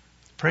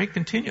 Pray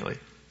continually,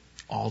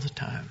 all the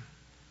time.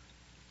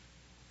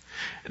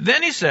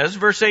 Then he says,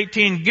 verse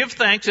 18, give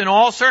thanks in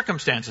all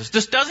circumstances.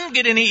 This doesn't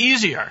get any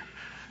easier.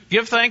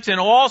 Give thanks in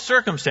all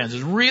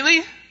circumstances.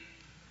 Really?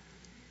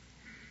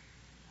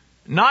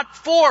 Not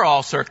for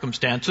all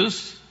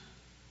circumstances,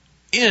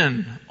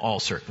 in all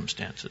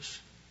circumstances.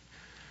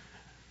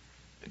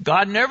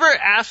 God never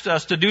asked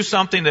us to do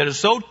something that is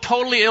so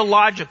totally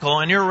illogical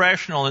and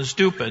irrational and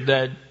stupid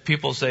that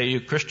people say you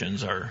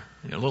Christians are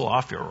a little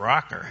off your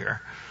rocker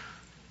here.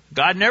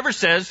 God never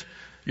says,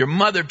 your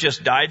mother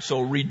just died,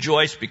 so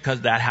rejoice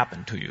because that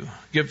happened to you.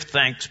 Give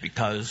thanks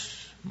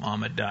because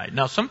Mama died.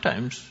 Now,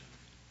 sometimes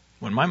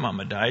when my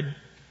mama died,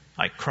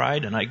 I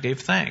cried and I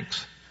gave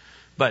thanks.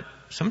 But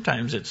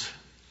sometimes it's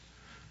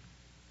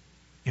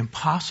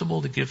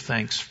impossible to give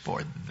thanks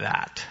for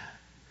that.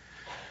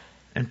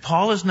 And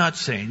Paul is not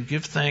saying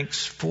give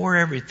thanks for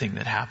everything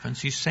that happens.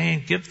 He's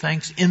saying give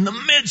thanks in the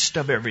midst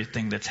of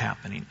everything that's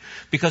happening.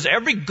 Because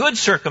every good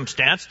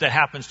circumstance that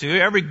happens to you,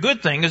 every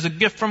good thing is a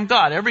gift from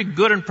God. Every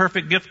good and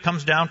perfect gift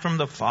comes down from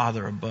the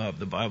Father above,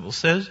 the Bible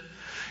says.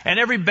 And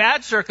every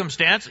bad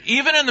circumstance,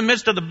 even in the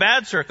midst of the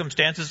bad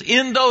circumstances,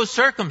 in those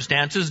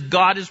circumstances,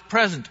 God is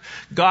present.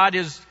 God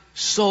is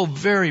so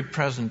very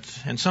present.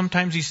 And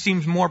sometimes he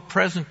seems more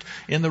present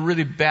in the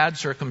really bad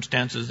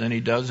circumstances than he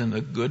does in the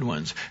good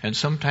ones. And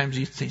sometimes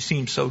he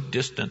seems so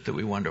distant that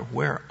we wonder,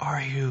 where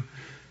are you,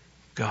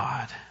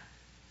 God?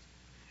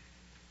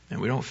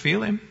 And we don't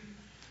feel him.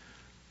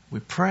 We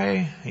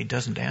pray, he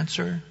doesn't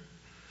answer.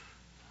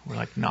 We're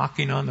like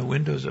knocking on the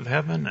windows of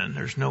heaven and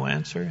there's no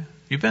answer.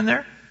 You been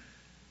there?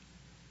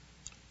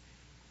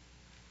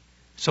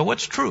 So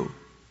what's true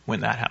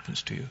when that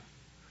happens to you?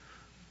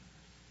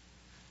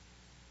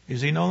 Does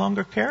he no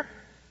longer care?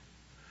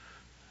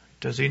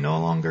 Does he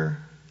no longer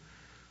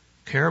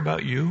care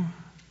about you?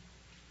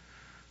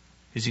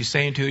 Is he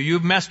saying to you,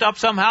 you've messed up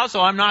somehow,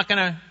 so I'm not going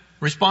to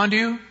respond to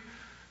you?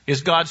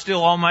 Is God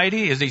still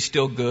almighty? Is he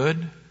still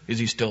good? Is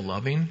he still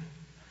loving?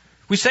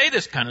 We say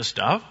this kind of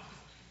stuff.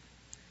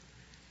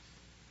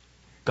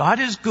 God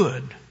is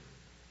good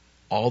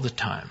all the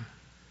time.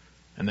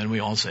 And then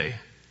we all say,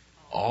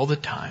 all the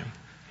time,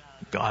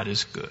 God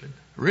is good.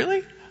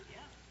 Really?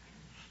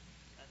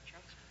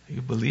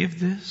 You believe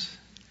this?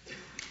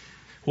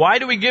 Why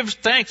do we give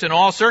thanks in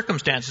all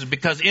circumstances?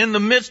 Because in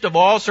the midst of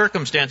all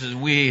circumstances,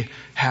 we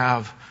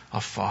have a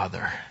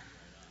Father.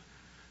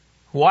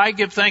 Why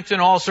give thanks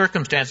in all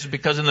circumstances?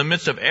 Because in the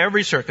midst of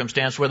every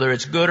circumstance, whether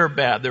it's good or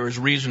bad, there is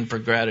reason for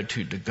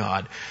gratitude to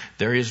God.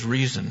 There is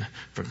reason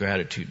for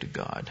gratitude to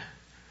God.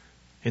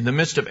 In the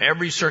midst of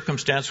every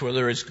circumstance,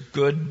 whether it's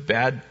good,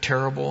 bad,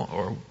 terrible,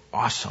 or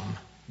awesome,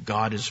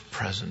 God is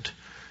present.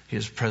 He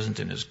is present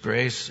in His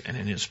grace and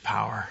in His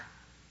power.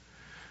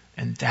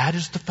 And that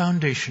is the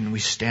foundation we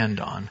stand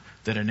on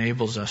that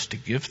enables us to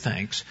give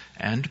thanks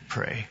and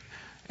pray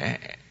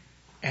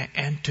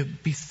and to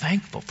be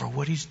thankful for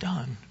what He's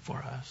done for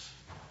us.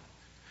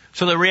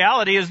 So the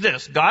reality is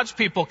this: God's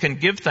people can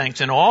give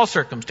thanks in all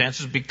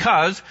circumstances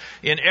because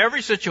in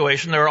every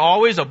situation there are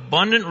always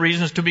abundant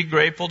reasons to be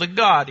grateful to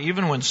God,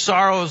 even when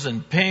sorrows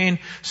and pain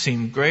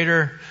seem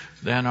greater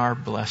than our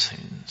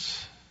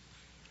blessings.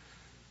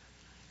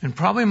 And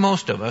probably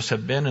most of us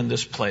have been in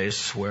this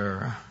place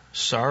where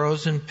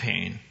sorrows and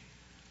pain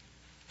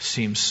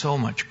seem so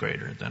much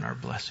greater than our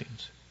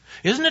blessings.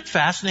 Isn't it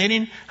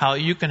fascinating how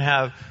you can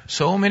have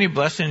so many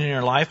blessings in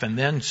your life and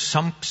then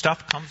some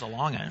stuff comes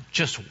along and it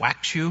just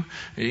whacks you?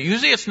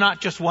 Usually it's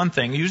not just one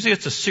thing. Usually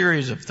it's a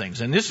series of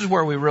things. And this is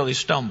where we really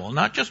stumble.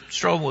 Not just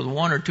struggle with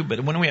one or two, but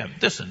when we have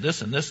this and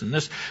this and this and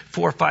this,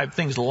 4 or 5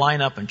 things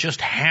line up and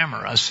just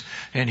hammer us.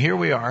 And here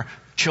we are,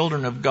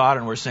 children of God,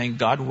 and we're saying,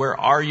 God, where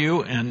are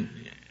you? And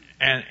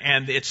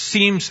it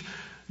seems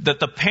that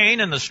the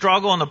pain and the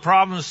struggle and the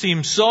problems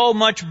seem so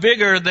much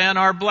bigger than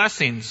our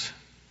blessings.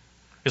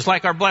 It's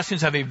like our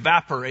blessings have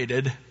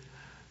evaporated.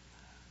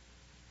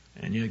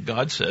 And yet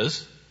God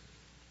says,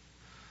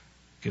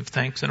 give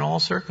thanks in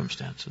all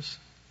circumstances.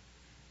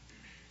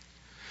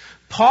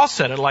 Paul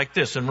said it like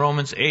this in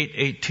Romans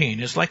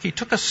 8:18. It's like he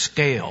took a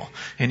scale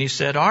and he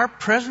said, our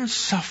present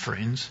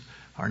sufferings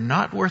are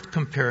not worth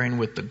comparing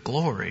with the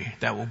glory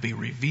that will be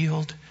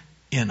revealed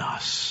in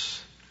us.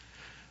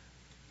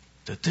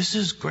 That this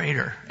is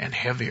greater and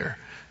heavier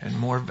and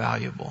more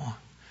valuable.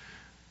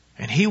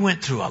 And he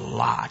went through a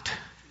lot,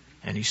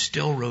 and he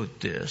still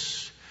wrote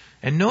this.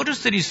 And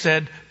notice that he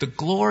said, the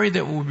glory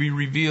that will be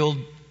revealed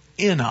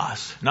in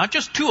us. Not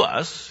just to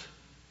us,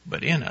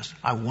 but in us.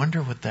 I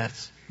wonder what that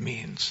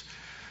means.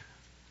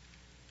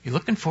 You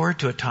looking forward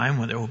to a time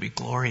when there will be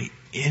glory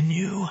in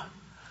you?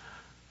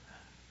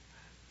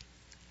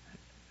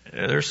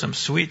 There's some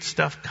sweet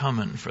stuff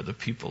coming for the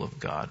people of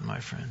God,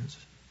 my friends.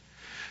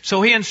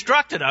 So he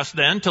instructed us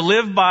then to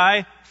live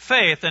by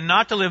faith and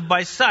not to live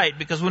by sight.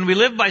 Because when we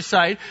live by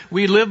sight,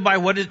 we live by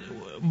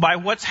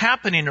what's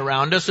happening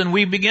around us, and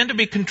we begin to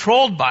be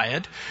controlled by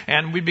it,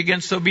 and we begin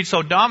to be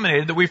so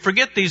dominated that we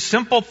forget these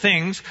simple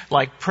things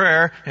like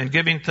prayer and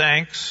giving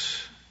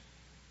thanks.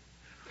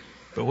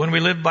 But when we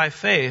live by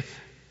faith,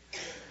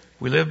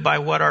 we live by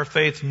what our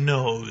faith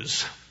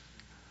knows.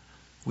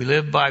 We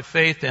live by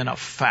faith in a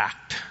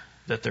fact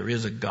that there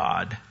is a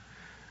God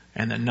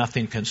and that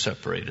nothing can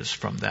separate us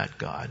from that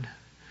God.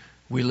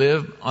 We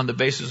live on the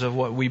basis of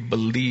what we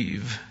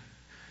believe.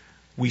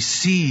 We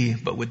see,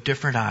 but with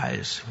different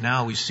eyes.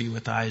 Now we see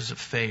with eyes of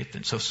faith.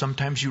 And so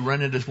sometimes you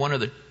run into one of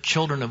the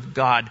children of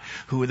God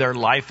who their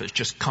life has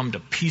just come to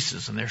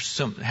pieces and they're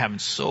having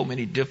so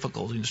many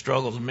difficulties and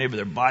struggles, and maybe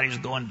their body's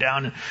going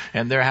down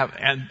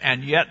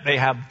and yet they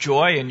have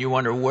joy, and you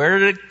wonder, where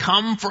did it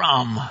come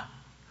from?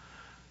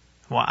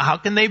 Well, how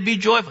can they be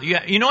joyful?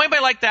 You know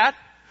anybody like that?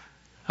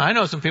 I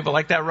know some people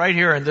like that right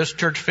here in this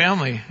church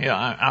family. Yeah,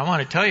 I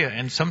want to tell you,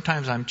 and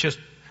sometimes I'm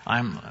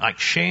like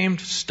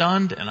shamed,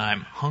 stunned, and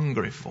I'm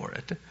hungry for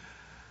it.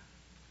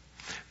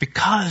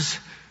 Because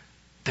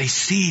they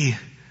see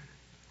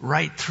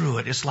right through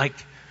it. It's like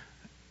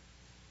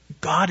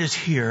God is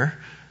here,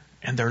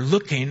 and they're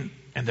looking,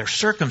 and their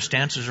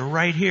circumstances are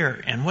right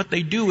here. And what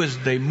they do is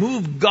they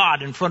move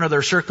God in front of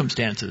their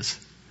circumstances.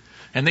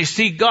 And they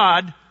see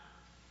God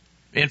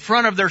in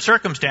front of their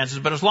circumstances,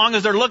 but as long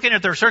as they're looking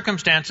at their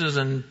circumstances,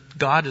 and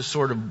God is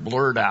sort of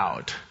blurred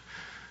out.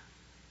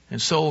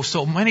 And so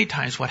many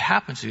times what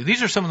happens to you,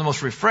 these are some of the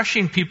most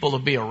refreshing people to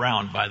be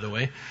around, by the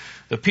way.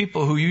 The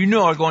people who you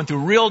know are going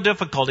through real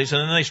difficulties,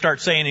 and then they start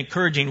saying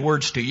encouraging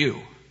words to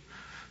you.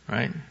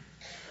 Right?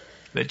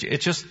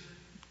 It's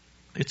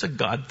a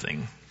God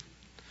thing.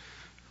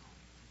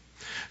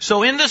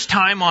 So in this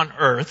time on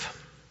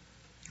earth,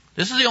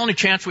 this is the only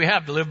chance we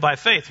have to live by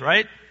faith,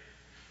 right?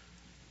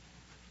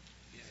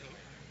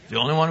 The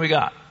only one we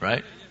got,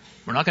 right?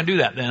 We're not going to do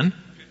that then.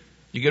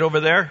 You get over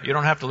there, you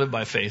don't have to live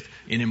by faith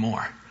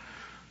anymore.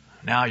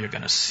 Now you're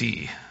going to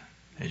see,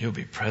 and you'll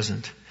be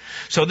present.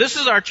 So this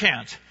is our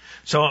chance.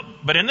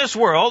 But in this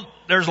world,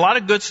 there's a lot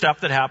of good stuff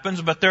that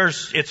happens, but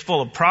it's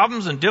full of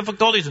problems and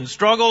difficulties and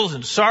struggles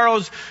and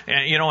sorrows,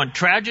 and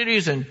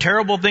tragedies, and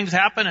terrible things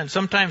happen, and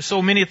sometimes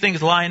so many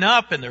things line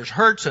up, and there's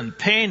hurts and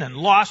pain and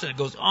loss, and it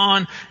goes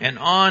on and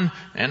on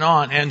and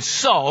on. And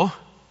so,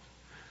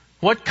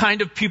 what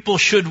kind of people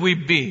should we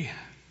be?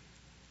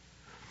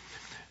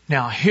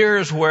 Now,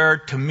 here's where,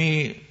 to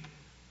me,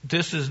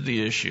 this is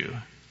the issue.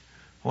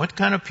 What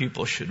kind of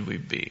people should we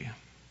be?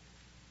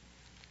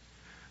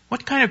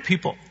 What kind of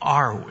people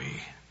are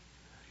we?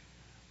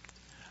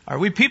 Are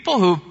we people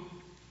who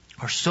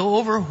are so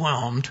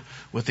overwhelmed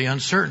with the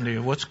uncertainty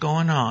of what's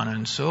going on,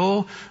 and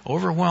so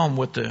overwhelmed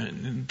with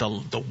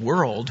the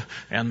world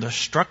and the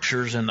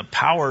structures and the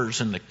powers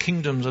and the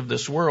kingdoms of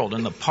this world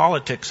and the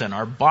politics and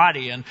our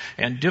body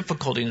and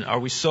difficulty? Are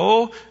we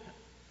so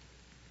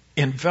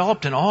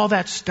enveloped in all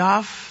that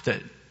stuff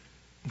that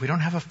we don't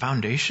have a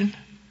foundation?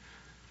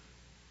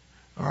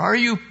 Or are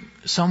you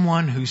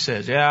someone who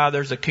says, yeah,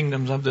 there's the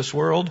kingdoms of this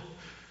world,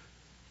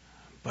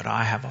 but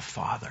I have a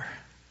Father.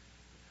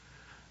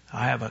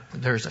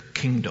 There's a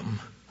kingdom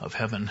of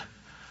heaven,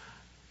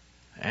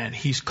 and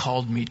He's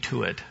called me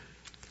to it.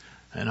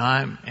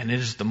 And it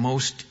is the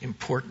most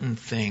important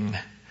thing.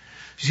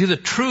 You see, the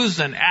truths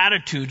and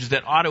attitudes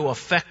that ought to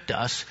affect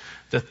us,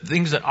 the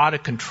things that ought to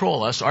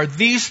control us, are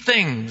these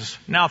things.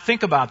 Now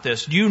think about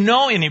this. Do you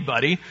know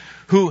anybody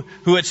who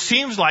it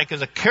seems like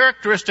is a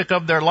characteristic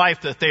of their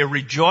life that they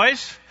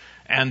rejoice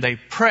and they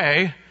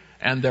pray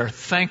and they're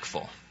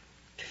thankful?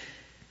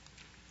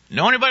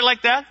 Know anybody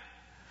like that?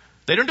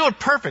 They don't do it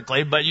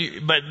perfectly, but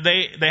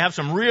they have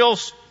some real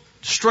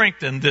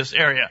strength in this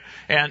area.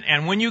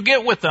 And when you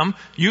get with them,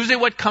 usually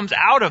what comes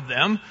out of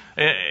them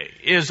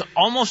is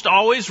almost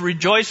always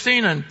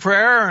rejoicing and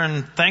prayer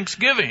and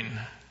thanksgiving.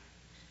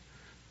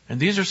 And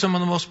these are some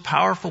of the most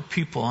powerful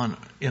people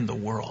in the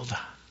world.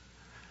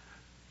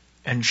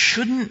 And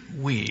shouldn't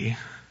we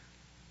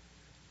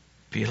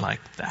be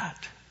like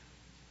that?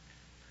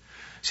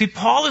 See,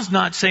 Paul is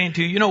not saying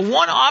to you,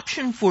 one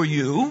option for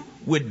you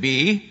would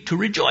be to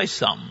rejoice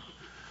some.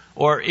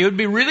 Or it would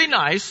be really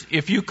nice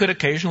if you could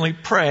occasionally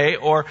pray,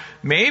 or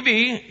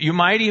maybe you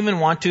might even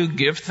want to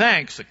give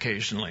thanks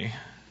occasionally.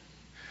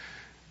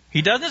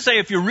 He doesn't say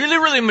if you're really,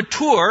 really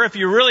mature, if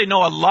you really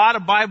know a lot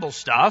of Bible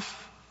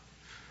stuff.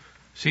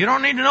 So you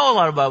don't need to know a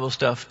lot of Bible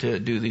stuff to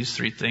do these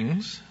three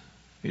things.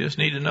 You just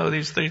need to know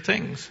these three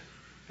things.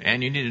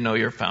 And you need to know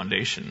your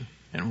foundation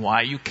and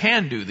why you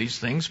can do these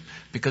things,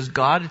 because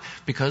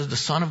the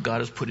Son of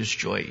God has put His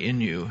joy in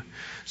you.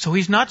 So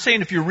He's not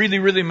saying if you're really,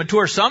 really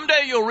mature,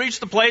 someday you'll reach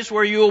the place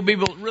where you will be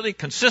able to really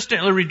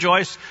consistently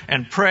rejoice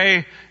and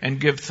pray and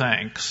give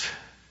thanks.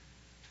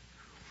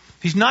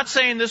 He's not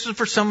saying this is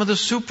for some of the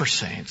super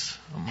saints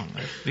among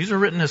us. These are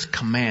written as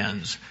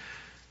commands.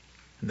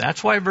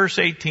 That's why verse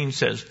 18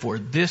 says, for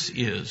this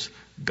is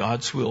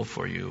God's will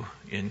for you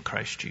in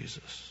Christ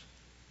Jesus.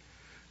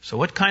 So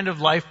what kind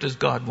of life does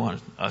God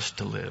want us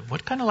to live?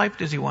 What kind of life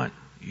does He want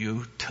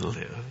you to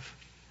live?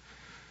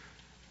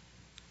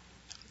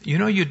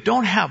 You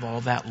don't have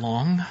all that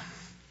long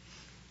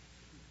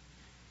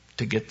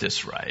to get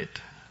this right.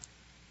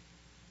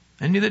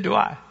 And neither do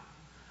I.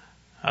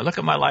 I look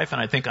at my life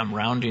and I think I'm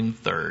rounding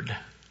third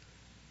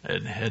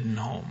and heading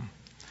home.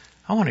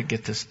 I want to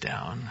get this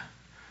down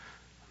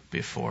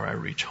before I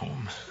reach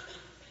home.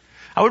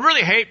 I would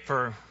really hate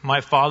for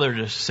my father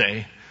to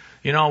say,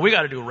 we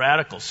got to do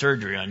radical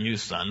surgery on you,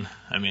 son.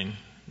 I mean,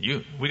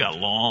 we got a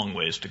long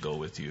ways to go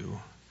with you.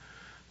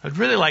 I'd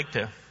really like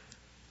to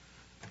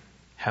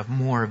have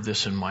more of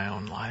this in my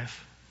own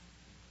life.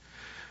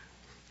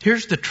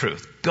 Here's the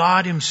truth.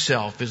 God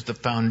himself is the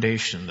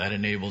foundation that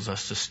enables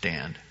us to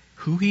stand.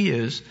 Who he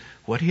is,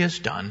 what he has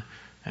done,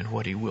 and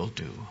what he will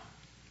do.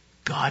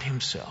 God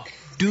himself.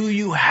 Do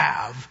you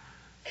have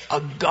a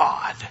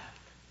God?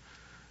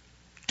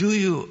 Do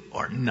you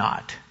or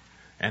not?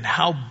 And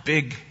how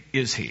big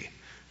is he?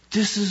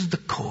 This is the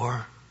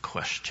core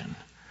question.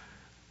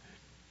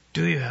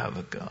 Do you have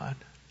a God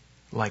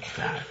like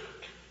that?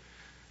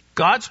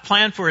 God's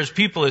plan for his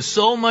people is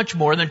so much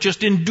more than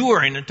just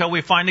enduring until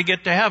we finally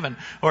get to heaven,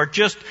 or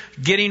just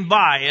getting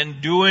by and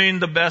doing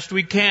the best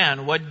we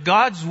can. What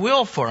God's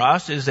will for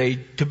us is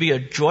to be a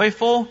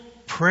joyful,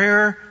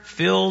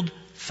 prayer-filled,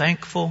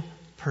 thankful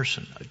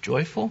person. A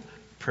joyful,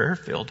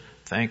 prayer-filled,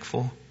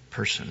 thankful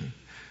person.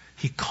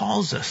 He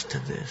calls us to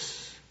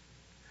this.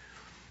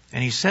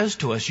 And he says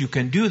to us, you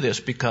can do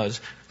this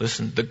because,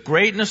 listen, the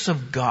greatness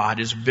of God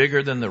is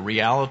bigger than the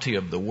reality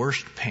of the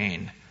worst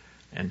pain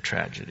and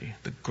tragedy.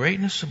 The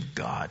greatness of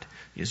God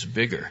is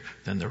bigger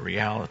than the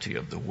reality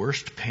of the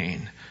worst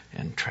pain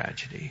and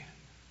tragedy.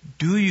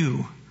 Do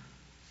you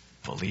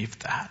believe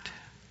that?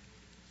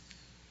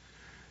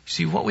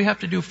 See, what we have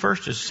to do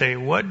first is say,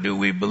 what do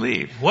we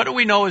believe? What do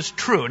we know is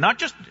true? Not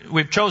just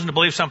we've chosen to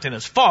believe something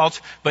that's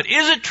false, but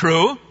is it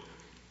true?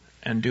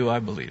 And do I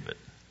believe it?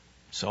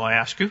 So I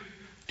ask you,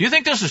 do you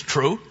think this is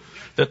true?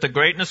 That the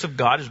greatness of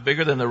God is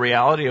bigger than the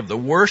reality of the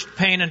worst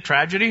pain and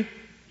tragedy?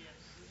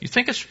 You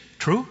think it's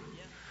true?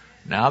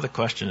 Now the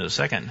question is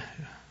second,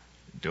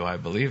 do I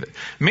believe it?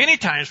 Many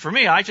times for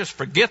me, I just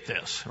forget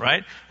this,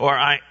 right? Or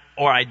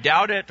I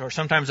doubt it, or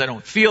sometimes I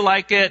don't feel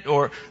like it,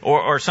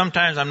 or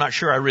sometimes I'm not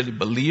sure I really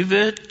believe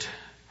it.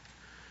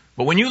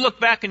 But when you look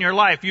back in your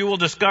life, you will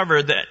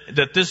discover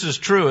that this is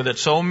true, that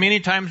so many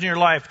times in your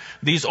life,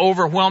 these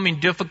overwhelming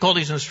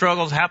difficulties and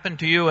struggles happened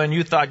to you and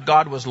you thought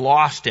God was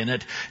lost in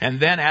it. And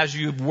then as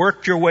you've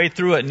worked your way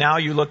through it, now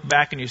you look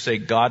back and you say,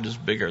 God is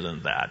bigger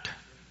than that.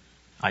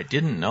 I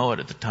didn't know it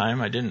at the time.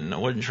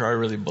 Wasn't sure I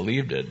really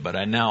believed it,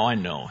 but now I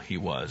know he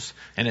was.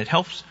 And it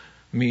helps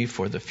me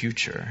for the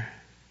future.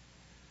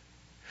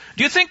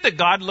 Do you think that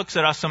God looks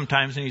at us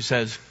sometimes and he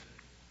says,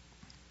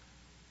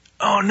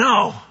 oh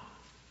no,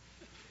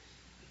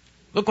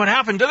 look what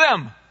happened to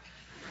them.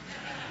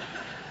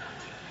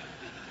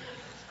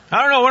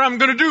 I don't know what I'm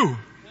going to do.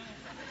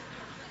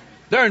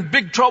 They're in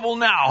big trouble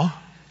now.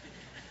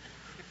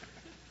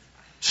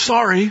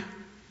 Sorry.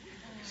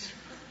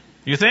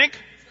 You think?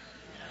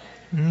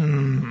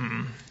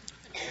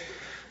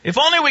 If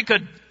only we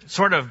could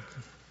sort of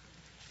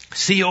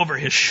see over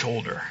his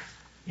shoulder,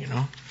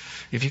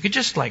 If you could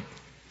just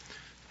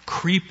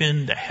creep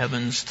into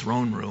heaven's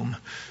throne room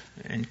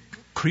and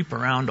creep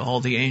around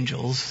all the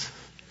angels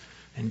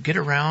and get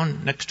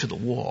around next to the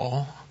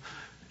wall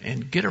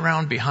and get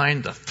around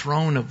behind the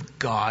throne of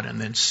God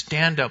and then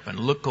stand up and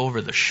look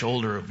over the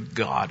shoulder of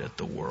God at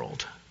the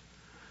world.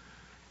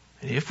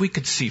 And if we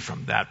could see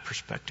from that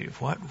perspective,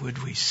 what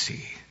would we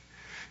see?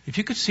 If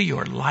you could see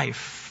your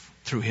life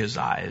through his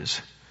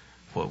eyes,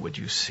 what would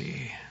you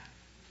see?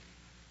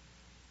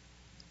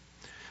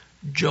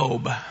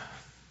 Job.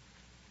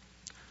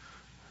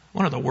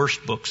 One of the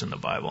worst books in the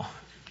Bible.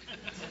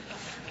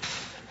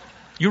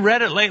 You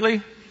read it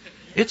lately?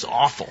 It's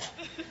awful.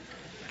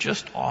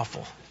 Just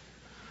awful.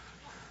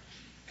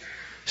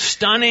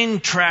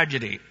 Stunning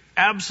tragedy.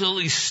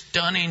 Absolutely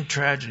stunning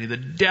tragedy. The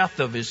death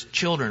of his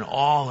children,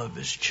 all of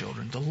his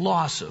children. The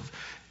loss of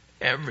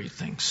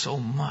everything so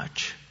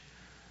much.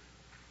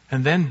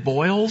 And then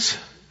boils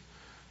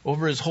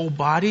over his whole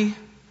body,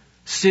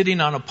 sitting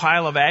on a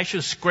pile of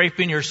ashes,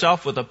 scraping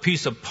yourself with a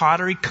piece of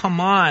pottery. Come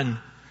on.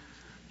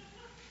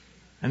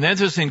 And then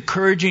this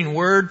encouraging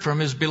word from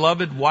his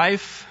beloved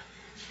wife.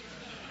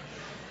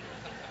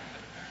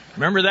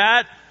 Remember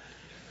that?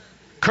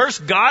 Curse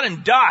God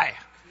and die.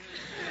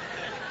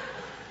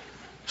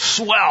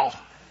 Swell.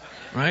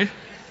 Right?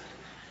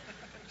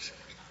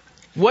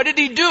 What did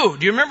he do?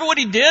 Do you remember what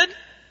he did?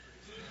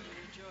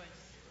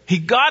 He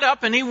got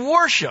up and he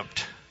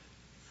worshiped.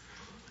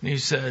 And he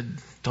said,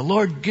 the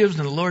Lord gives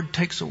and the Lord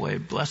takes away.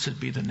 Blessed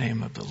be the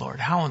name of the Lord.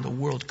 How in the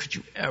world could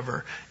you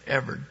ever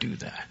do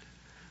that?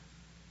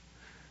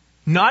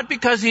 Not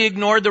because he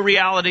ignored the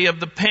reality of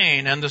the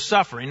pain and the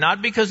suffering.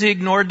 Not because he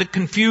ignored the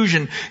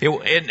confusion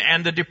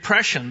and the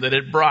depression that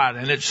it brought.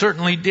 And it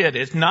certainly did.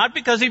 It's not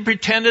because he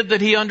pretended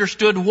that he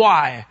understood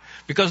why.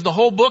 Because the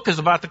whole book is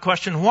about the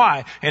question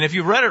why. And if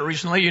you've read it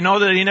recently, you know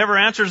that he never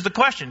answers the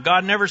question.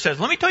 God never says,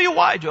 let me tell you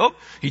why, Job.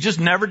 He just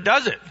never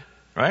does it.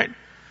 Right?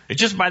 It's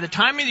just by the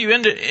time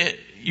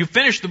you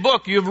finish the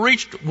book, you've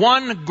reached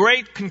one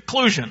great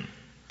conclusion.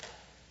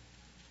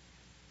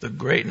 The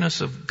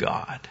greatness of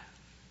God.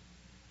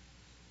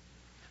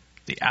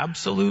 The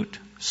absolute,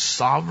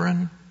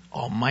 sovereign,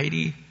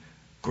 almighty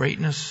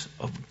greatness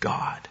of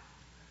God.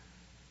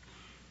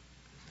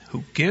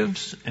 Who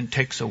gives and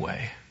takes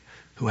away.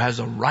 Who has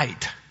a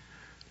right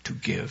to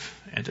give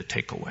and to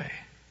take away,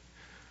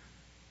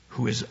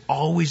 who is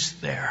always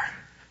there.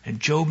 And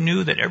Job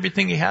knew that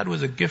everything he had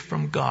was a gift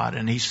from God,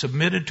 and he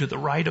submitted to the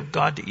right of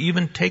God to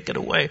even take it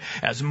away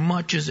as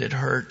much as it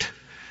hurt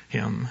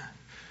him.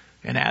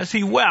 And as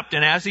he wept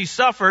and as he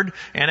suffered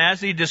and as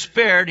he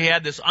despaired, he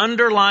had this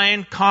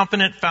underlying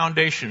confident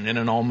foundation in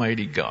an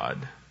almighty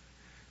God.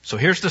 So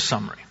here's the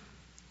summary.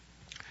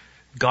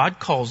 God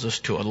calls us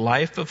to a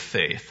life of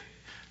faith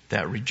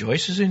that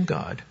rejoices in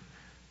God,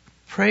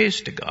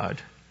 prays to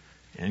God,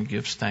 and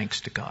gives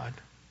thanks to God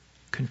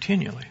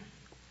continually.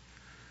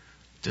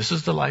 This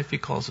is the life he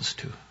calls us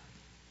to.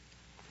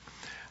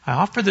 I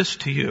offer this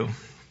to you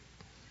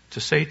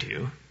to say to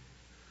you,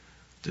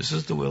 this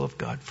is the will of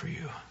God for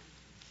you.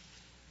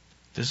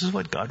 This is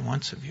what God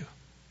wants of you.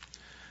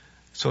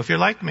 So if you're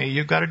like me,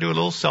 you've got to do a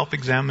little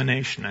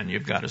self-examination, and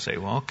you've got to say,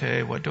 well,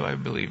 okay, what do I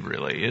believe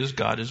really? Is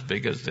God as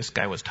big as this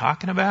guy was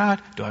talking about?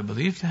 Do I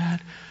believe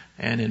that?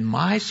 And in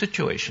my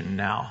situation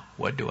now,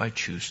 what do I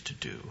choose to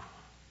do?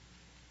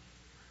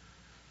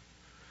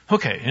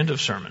 Okay, end of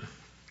sermon.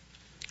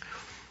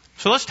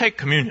 So let's take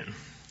communion.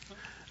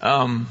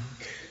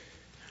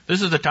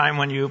 This is the time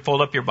when you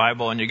fold up your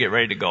Bible and you get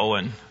ready to go,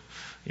 and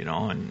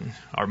and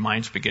our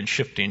minds begin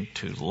shifting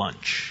to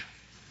lunch.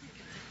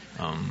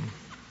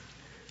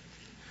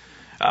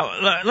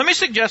 Let me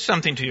suggest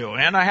something to you,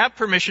 and I have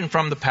permission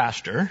from the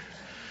pastor.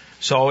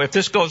 So if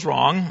this goes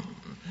wrong,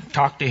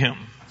 talk to him.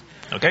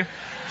 Okay?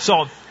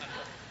 So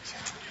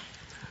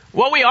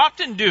what we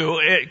often do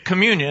at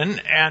communion,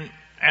 and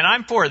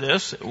I'm for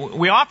this,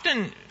 we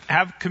often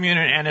have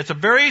communion, and it's a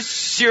very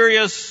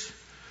serious,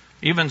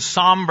 even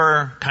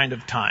somber kind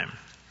of time.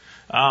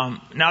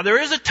 Now,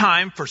 there is a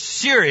time for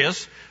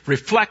serious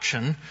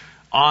reflection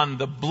on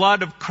the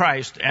blood of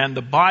Christ and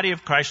the body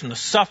of Christ and the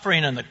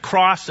suffering and the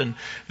cross, and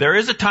there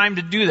is a time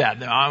to do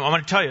that. I'm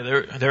going to tell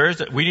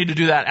you, we need to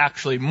do that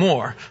actually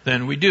more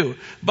than we do.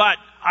 But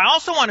I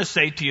also want to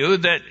say to you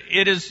that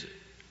it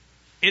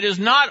is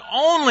not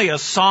only a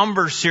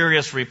somber,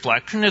 serious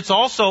reflection, it's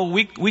also,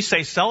 we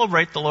say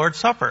celebrate the Lord's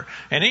Supper.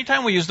 And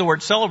anytime we use the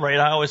word celebrate,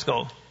 I always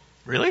go,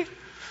 really?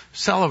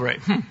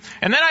 Celebrate.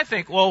 And then I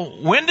think,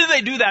 well, when did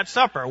they do that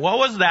supper? What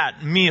was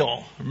that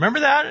meal?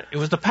 Remember that? It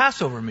was the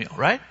Passover meal,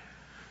 right?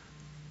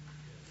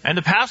 And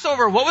the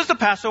Passover, what was the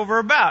Passover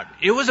about?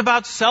 It was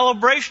about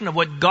celebration of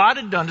what God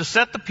had done to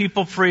set the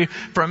people free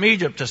from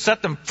Egypt, to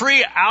set them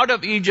free out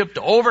of Egypt,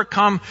 to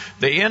overcome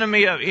the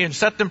enemy and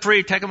set them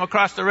free, take them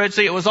across the Red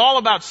Sea. It was all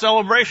about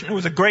celebration. It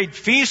was a great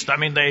feast. I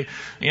mean, they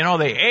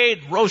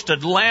ate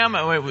roasted lamb,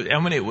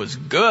 and it was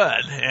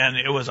good, and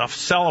it was a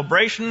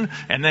celebration.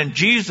 And then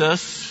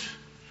Jesus,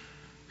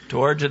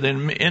 towards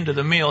the end of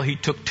the meal, he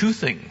took two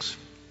things.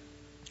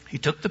 He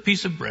took the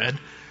piece of bread,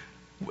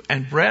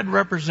 and bread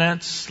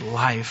represents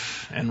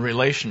life and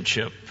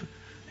relationship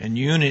and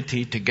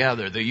unity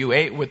together, that you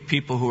ate with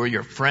people who are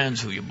your friends,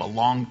 who you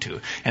belong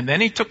to. And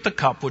then he took the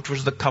cup, which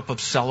was the cup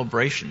of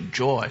celebration,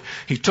 joy.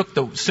 He took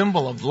the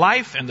symbol of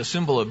life and the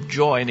symbol of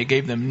joy, and he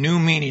gave them new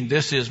meaning.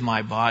 This is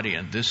my body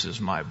and this is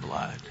my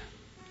blood.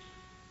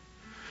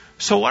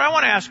 So what I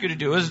want to ask you to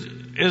do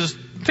is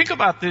think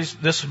about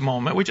this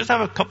moment. We just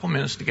have a couple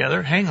minutes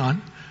together. Hang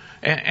on.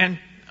 And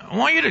I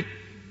want you to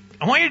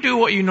do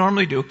what you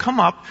normally do.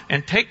 Come up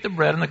and take the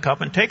bread and the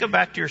cup and take it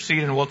back to your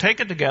seat, and we'll take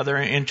it together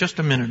in just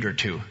a minute or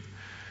two.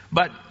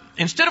 But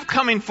instead of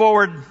coming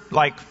forward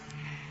like,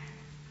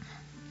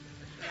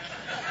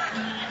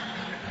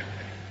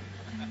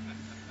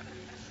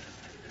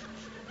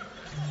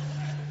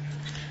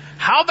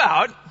 how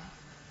about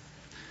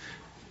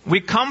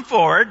we come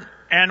forward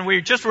and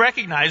we just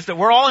recognize that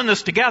we're all in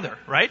this together,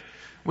 right?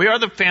 We are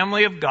the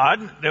family of God,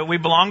 that we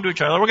belong to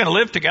each other. We're going to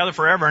live together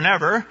forever and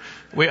ever.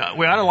 We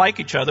ought to like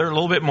each other a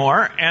little bit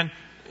more. And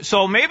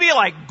so maybe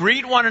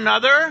greet one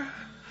another,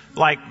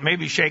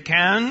 maybe shake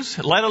hands,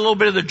 let a little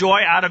bit of the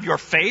joy out of your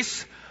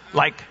face,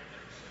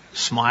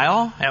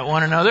 smile at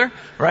one another,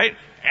 right?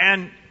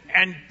 And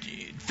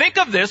think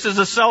of this as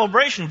a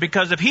celebration,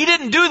 because if he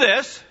didn't do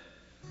this,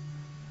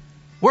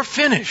 we're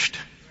finished.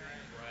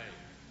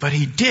 But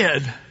he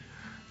did,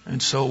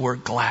 and so we're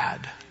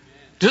glad.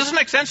 Does this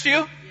make sense to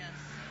you?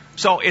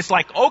 So it's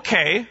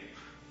okay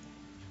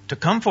to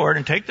come forward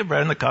and take the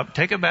bread and the cup,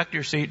 take it back to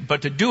your seat,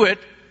 but to do it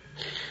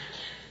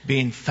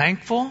being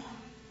thankful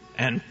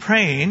and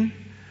praying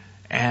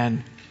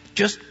and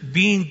just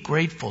being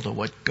grateful to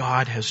what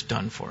God has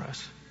done for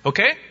us.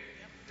 Okay?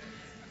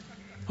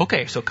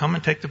 Okay, so come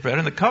and take the bread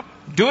and the cup.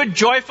 Do it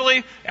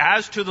joyfully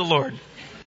as to the Lord.